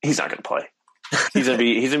 He's not going to play. He's going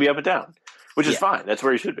to be up and down, which is fine. That's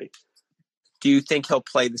where he should be. Do you think he'll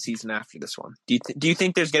play the season after this one? Do you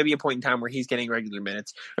think there's going to be a point in time where he's getting regular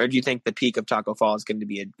minutes, or do you think the peak of Taco Fall is going to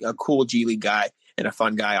be a cool G League guy and a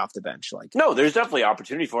fun guy off the bench? No, there's definitely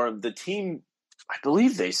opportunity for him. The team, I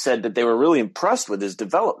believe they said that they were really impressed with his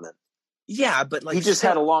development. Yeah, but he just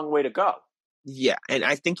had a long way to go. Yeah, and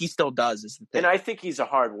I think he still does. Is the thing. And I think he's a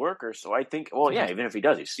hard worker. So I think, even if he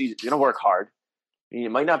does, he's going to work hard. I mean,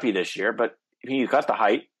 it might not be this year, but he's got the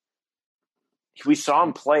height. We saw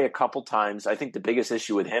him play a couple times. I think the biggest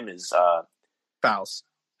issue with him is fouls.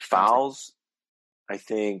 I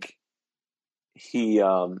think he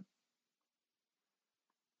oh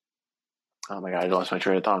my God, I lost my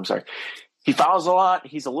train of thought. I'm sorry. He fouls a lot.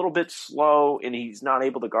 He's a little bit slow, and he's not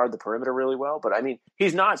able to guard the perimeter really well. But, I mean,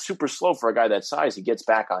 he's not super slow for a guy that size. He gets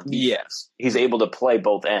back on defense. Yes. He's able to play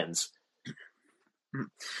both ends.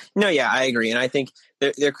 No, yeah, I agree. And I think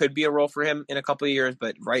there could be a role for him in a couple of years.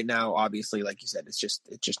 But right now, obviously, like you said, it's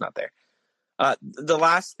just not there. The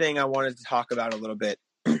last thing I wanted to talk about a little bit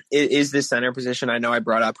is the center position. I know I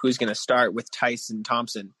brought up who's going to start with Tyson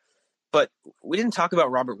Thompson. But we didn't talk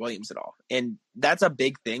about Robert Williams at all. And that's a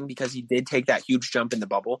big thing because he did take that huge jump in the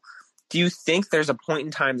bubble. Do you think there's a point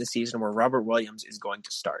in time this season where Robert Williams is going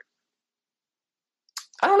to start?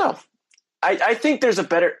 I don't know. I think there's a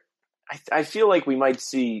better – I feel like we might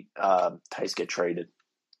see Tice get traded.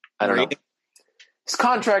 I don't know. His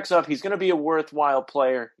contract's up. He's going to be a worthwhile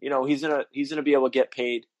player. You know, he's gonna be able to get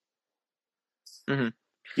paid. Mm-hmm.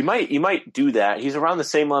 You might do that. He's around the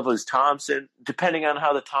same level as Thompson, depending on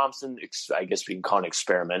how the Thompson, I guess we can call it an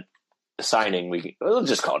experiment, a signing. We'll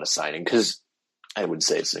just call it a signing because I wouldn't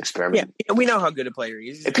say it's an experiment. Yeah, we know how good a player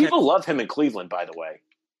he is. People love him in Cleveland, by the way.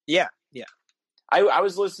 Yeah. I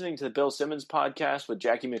was listening to the Bill Simmons podcast with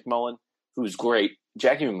Jackie McMullen, who's great.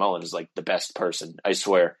 Jackie McMullen is like the best person, I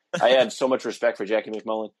swear. I have so much respect for Jackie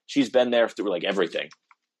McMullen. She's been there through like everything.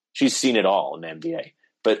 She's seen it all in the NBA.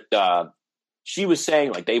 But she was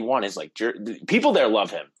saying like they want his like people there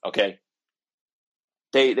love him. Okay,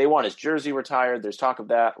 they want his jersey retired. There's talk of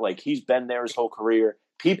that. Like he's been there his whole career.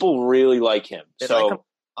 People really like him. Like him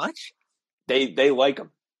much? They like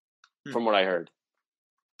him, from what I heard.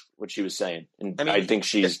 What she was saying, and I think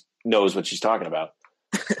she knows what she's talking about.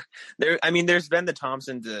 There's been the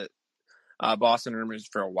Thompson to Boston rumors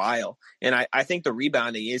for a while, and I think the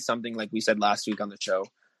rebounding is something like we said last week on the show.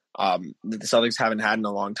 That the Celtics haven't had in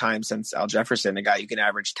a long time since Al Jefferson, a guy who can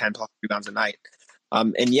average 10 plus rebounds a night.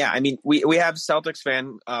 We have Celtics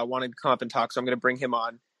fan wanting to come up and talk, so I'm going to bring him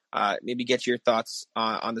on. Maybe get your thoughts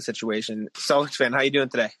on the situation. Celtics fan, how you doing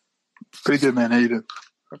today? Pretty good, man. How you doing?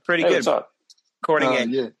 Pretty good. What's up?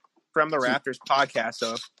 Recording From the Raptors podcast.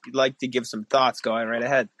 So if you'd like to give some thoughts, go right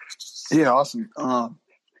ahead. Yeah, awesome.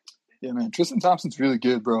 Man, Tristan Thompson's really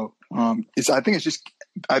good, bro. I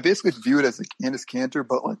basically view it as like Enes Kanter,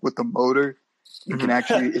 but like with the motor, it can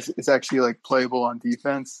actually it's actually like playable on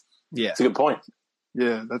defense. Yeah, it's a good point.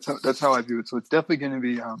 Yeah, that's how I view it. So it's definitely going to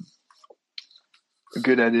be a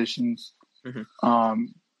good addition. Mm-hmm.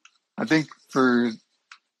 I think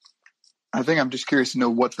I'm just curious to know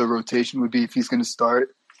what the rotation would be if he's going to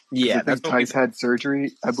start. Yeah, I think Tice had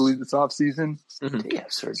surgery, I believe, this offseason. Mm-hmm. Did he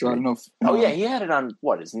have surgery? So I don't know if, he had it on,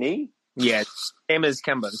 his knee? Yeah, same as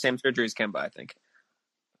Kemba. The same surgery as Kemba, I think.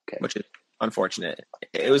 Okay. Which is unfortunate.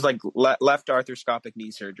 It was like left arthroscopic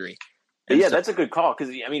knee surgery. That's a good call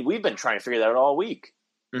because, we've been trying to figure that out all week.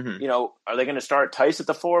 Mm-hmm. Are they going to start Tice at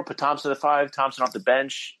the 4, put Thompson at the 5, Thompson off the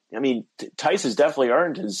bench? Tice has definitely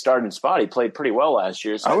earned his starting spot. He played pretty well last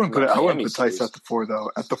year. So I wouldn't put Tice at the 4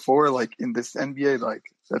 though. At the 4, like in this NBA, like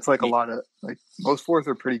that's like a lot of like most 4s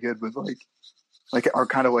are pretty good with like are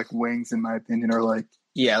kind of like wings in my opinion, or like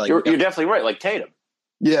you're definitely right, like Tatum.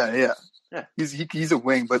 Yeah. He's a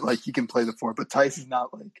wing, but like he can play the 4. But Tice is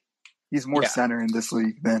not like he's more center in this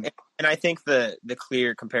league than. And I think the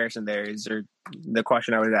clear comparison there is, or the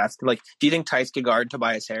question I would ask, like, do you think Tice could guard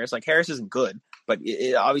Tobias Harris? Like, Harris isn't good, but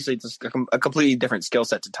obviously it's a completely different skill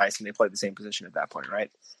set to Tice, and they play the same position at that point, right?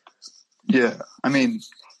 Yeah,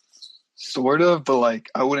 sort of, but like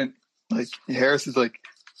I wouldn't like Harris is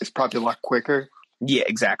probably a lot quicker. Yeah,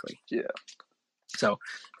 exactly. Yeah. So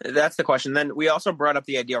that's the question. Then we also brought up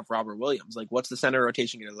the idea of Robert Williams. Like, what's the center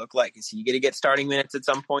rotation going to look like? Is he going to get starting minutes at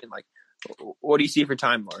some point? Like, what do you see for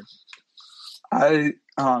Time Lord?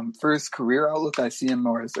 For his career outlook, I see him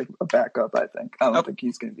more as like a backup. I don't think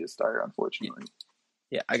he's going to be a starter, unfortunately.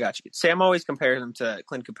 Yeah, I got you. Sam always compares him to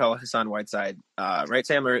Clint Capella, Hassan Whiteside, right,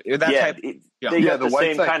 Sam? Or that type? they got the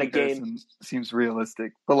same kind of game. Seems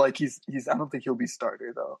realistic, but like he's I don't think he'll be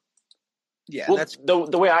starter though. Yeah, well, that's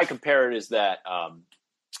the way I compare it is that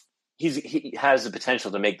he has the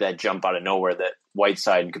potential to make that jump out of nowhere that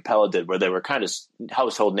Whiteside and Capella did, where they were kind of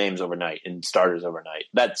household names overnight and starters overnight.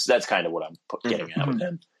 That's kind of what I'm getting at with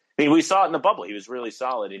him. I mean, we saw it in the bubble. He was really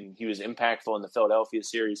solid, and he was impactful in the Philadelphia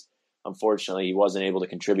series. Unfortunately, he wasn't able to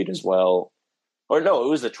contribute as well. Or no, it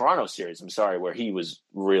was the Toronto series, I'm sorry, where he was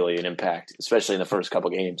really an impact, especially in the first couple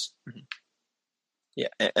games. Yeah,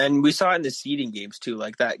 and we saw it in the seeding games too.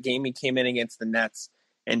 Like that game he came in against the Nets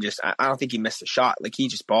and just I don't think he missed a shot. Like he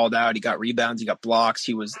just balled out. He got rebounds. He got blocks.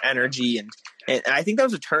 He was energy. And I think that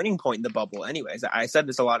was a turning point in the bubble anyways. I said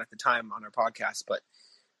this a lot at the time on our podcast, but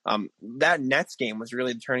that Nets game was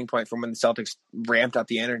really the turning point from when the Celtics ramped up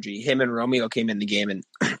the energy. Him and Romeo came in the game and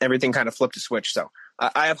everything kind of flipped a switch. So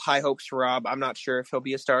I have high hopes for Rob. I'm not sure if he'll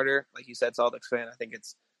be a starter. Like you said, Celtics fan, I think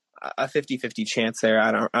it's a 50-50 chance there.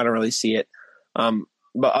 I don't really see it.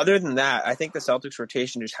 But other than that, I think the Celtics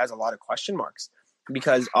rotation just has a lot of question marks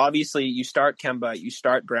because obviously you start Kemba, you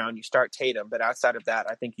start Brown, you start Tatum, but outside of that,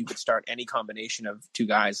 I think you could start any combination of two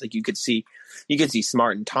guys. Like you could see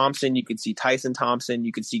Smart and Thompson, you could see Tyson Thompson,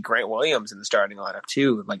 you could see Grant Williams in the starting lineup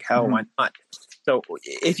too. Like hell, why not? So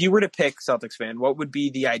if you were to pick Celtics fan, what would be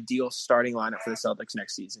the ideal starting lineup for the Celtics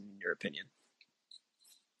next season, in your opinion?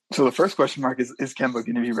 So the first question mark is Kemba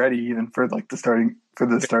going to be ready even for like the start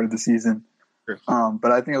of the season? Sure.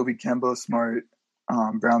 But I think it'll be Kemba, Smart,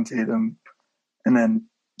 Brown, Tatum, and then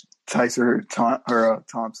Tyson or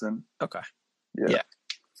Thompson. Okay. Yeah.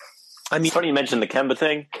 I mean, it's funny you mentioned the Kemba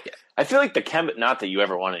thing. Yeah. I feel like the Kemba, not that you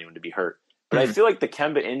ever want anyone to be hurt, but I feel like the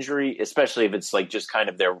Kemba injury, especially if it's like just kind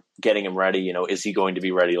of they're getting him ready, is he going to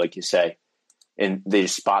be ready, like you say, and they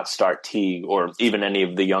spot start Teague or even any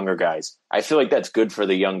of the younger guys. I feel like that's good for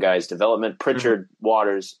the young guys' development. Pritchard,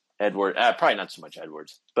 Waters, Edward, probably not so much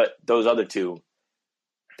Edwards, but those other two,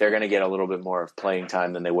 they're going to get a little bit more of playing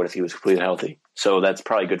time than they would if he was completely healthy. So that's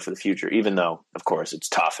probably good for the future, even though, of course, it's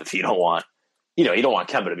tough if you don't want, you don't want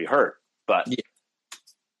Kemba to be hurt. But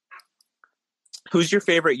who's your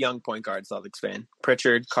favorite young point guard, Celtics fan?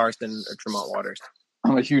 Pritchard, Carson, or Tremont Waters?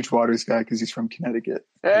 I'm a huge Waters guy because he's from Connecticut.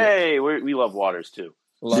 Hey, we love Waters too.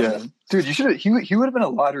 Love him. Dude, you should. He would have been a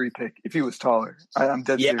lottery pick if he was taller. I'm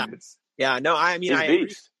dead serious. Yeah, no, I mean, I agree.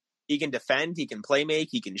 Beast. He can defend, he can play make,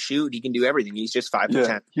 he can shoot, he can do everything. He's just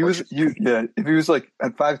 5'10". If he was like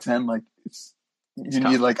at 5'10", like you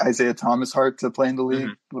need like Isaiah Thomas Hart to play in the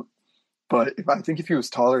league. But I think if he was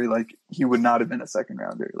taller, like he would not have been a second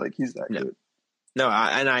rounder. Like he's that good. No,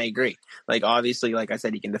 I agree. Like obviously, like I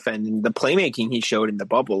said, he can defend. And the playmaking he showed in the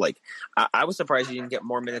bubble, like I was surprised he didn't get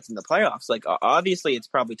more minutes in the playoffs. Like obviously, it's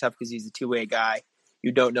probably tough because he's a two-way guy.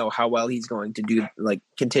 You don't know how well he's going to do, like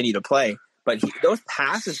continue to play. But those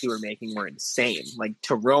passes he were making were insane. Like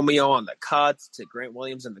to Romeo on the cuts, to Grant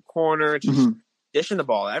Williams in the corner, just dishing the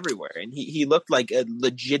ball everywhere. And he looked like a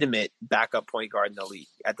legitimate backup point guard in the league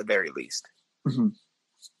at the very least.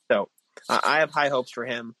 So I have high hopes for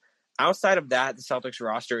him. Outside of that, the Celtics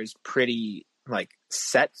roster is pretty like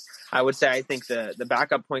set. I would say I think the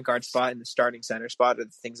backup point guard spot and the starting center spot are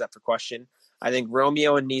the things up for question. I think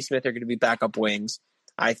Romeo and Nesmith are going to be backup wings.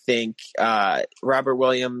 I think Robert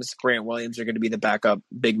Williams, Grant Williams are going to be the backup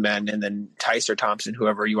big men, and then Tice or Thompson,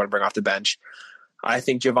 whoever you want to bring off the bench. I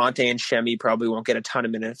think Javante and Shemi probably won't get a ton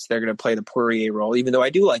of minutes. They're going to play the Poirier role, even though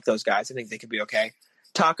I do like those guys. I think they could be okay.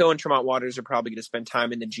 Taco and Tremont Waters are probably going to spend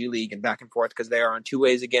time in the G League and back and forth because they are on two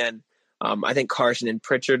ways again. I think Carson and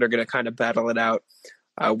Pritchard are going to kind of battle it out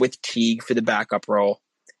with Teague for the backup role.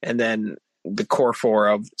 And then the core four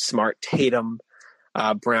of Smart, Tatum,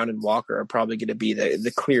 Brown, and Walker are probably going to be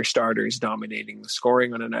the clear starters dominating the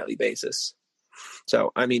scoring on a nightly basis.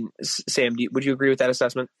 So, I mean, Sam, would you agree with that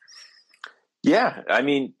assessment? Yeah. I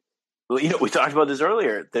mean, we talked about this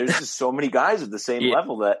earlier. There's just so many guys at the same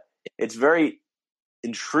level that it's very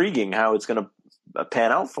intriguing how it's going to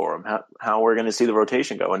pan out for them, how we're going to see the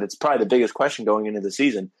rotation go. And it's probably the biggest question going into the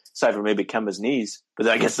season, aside from maybe Kemba's knees. But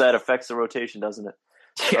I guess that affects the rotation, doesn't it?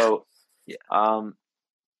 So, I'm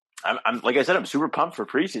like I said, I'm super pumped for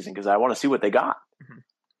preseason because I want to see what they got.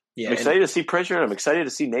 Yeah, I'm excited to see Pritchard. I'm excited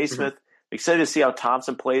to see Naismith. I'm excited to see how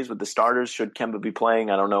Thompson plays with the starters. Should Kemba be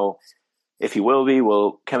playing? I don't know if he will be.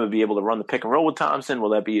 Will Kemba be able to run the pick and roll with Thompson? Will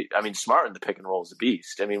that be? I mean, Smart in the pick and roll is a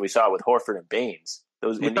beast. I mean, we saw it with Horford and Baines.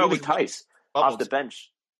 And even Tice off the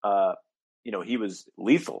bench. He was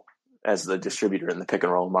lethal as the distributor in the pick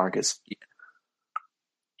and roll. Marcus.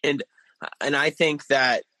 Yeah. And I think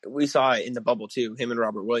that we saw it in the bubble too. Him and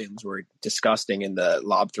Robert Williams were disgusting in the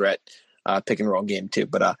lob threat pick and roll game too.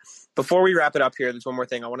 But before we wrap it up here, there's one more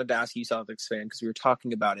thing I wanted to ask you, Celtics fan, because we were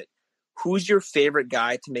talking about it. who's your favorite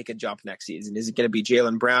guy to make a jump next season? Is it going to be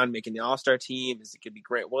Jaylen Brown making the All-Star team? Is it going to be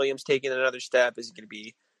Grant Williams taking another step? Is it going to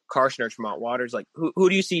be Carson or Tremont Waters? Like, who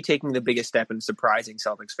do you see taking the biggest step and surprising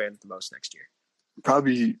Celtics fans the most next year?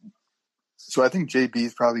 Probably. So I think JB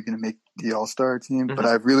is probably going to make the All-Star team, but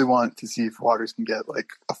I really want to see if Waters can get like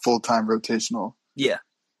a full-time rotational. Yeah.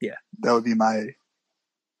 That would be it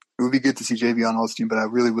would be good to see JB on All-Star team, but I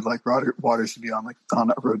really would like Waters to be on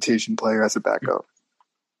a rotation player as a backup.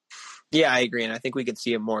 Yeah, I agree, and I think we could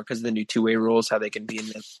see it more because of the new two-way rules, how they can be in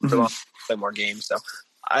the for long, play more games. So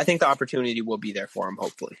I think the opportunity will be there for him,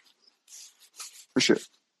 hopefully. For sure.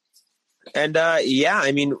 And,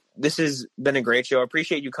 I mean, this has been a great show. I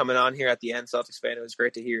appreciate you coming on here at the end, Celtics fan. It was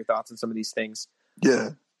great to hear your thoughts on some of these things. Yeah.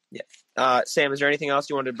 Sam, is there anything else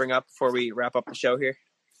you wanted to bring up before we wrap up the show here?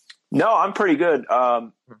 No, I'm pretty good.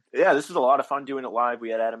 This was a lot of fun doing it live. We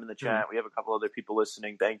had Adam in the chat. We have a couple other people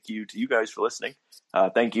listening. Thank you to you guys for listening.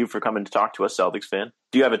 Thank you for coming to talk to us, Celtics fan.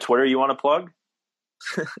 Do you have a Twitter you want to plug?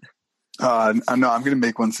 No, I'm going to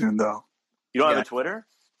make one soon, though. You don't have a Twitter?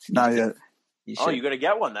 Not yet. You got to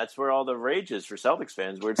get one. That's where all the rage is for Celtics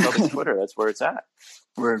fans. We're at Celtics Twitter. That's where it's at.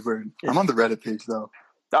 Word. I'm on the Reddit page, though.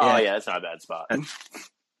 Oh, yeah, that's not a bad spot.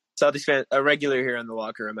 Celtics fan, a regular here on the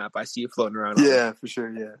Locker Room app. I see you floating around. Yeah, for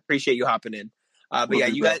sure, yeah. Appreciate you hopping in.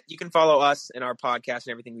 You can follow us and our podcast and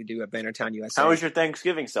everything we do at Bannertown USA. How was your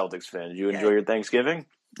Thanksgiving, Celtics fan? Did you enjoy your Thanksgiving?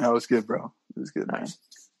 That was good, bro. It was good. Nice.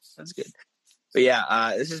 That's good. But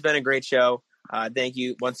this has been a great show. Thank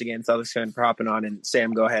you once again, Celtics fan, for hopping on. And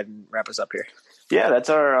Sam, go ahead and wrap us up here. Yeah,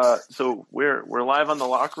 that's our. So we're live on the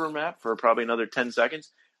Locker Room app for probably another 10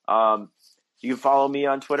 seconds. You can follow me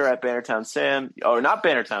on Twitter at Bannertown Sam, or not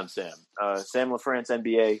Bannertown Sam. Sam LaFrance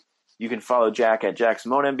NBA. You can follow Jack at Jack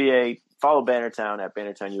Simone NBA. Follow Bannertown at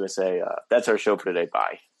Bannertown USA. That's our show for today.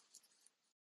 Bye.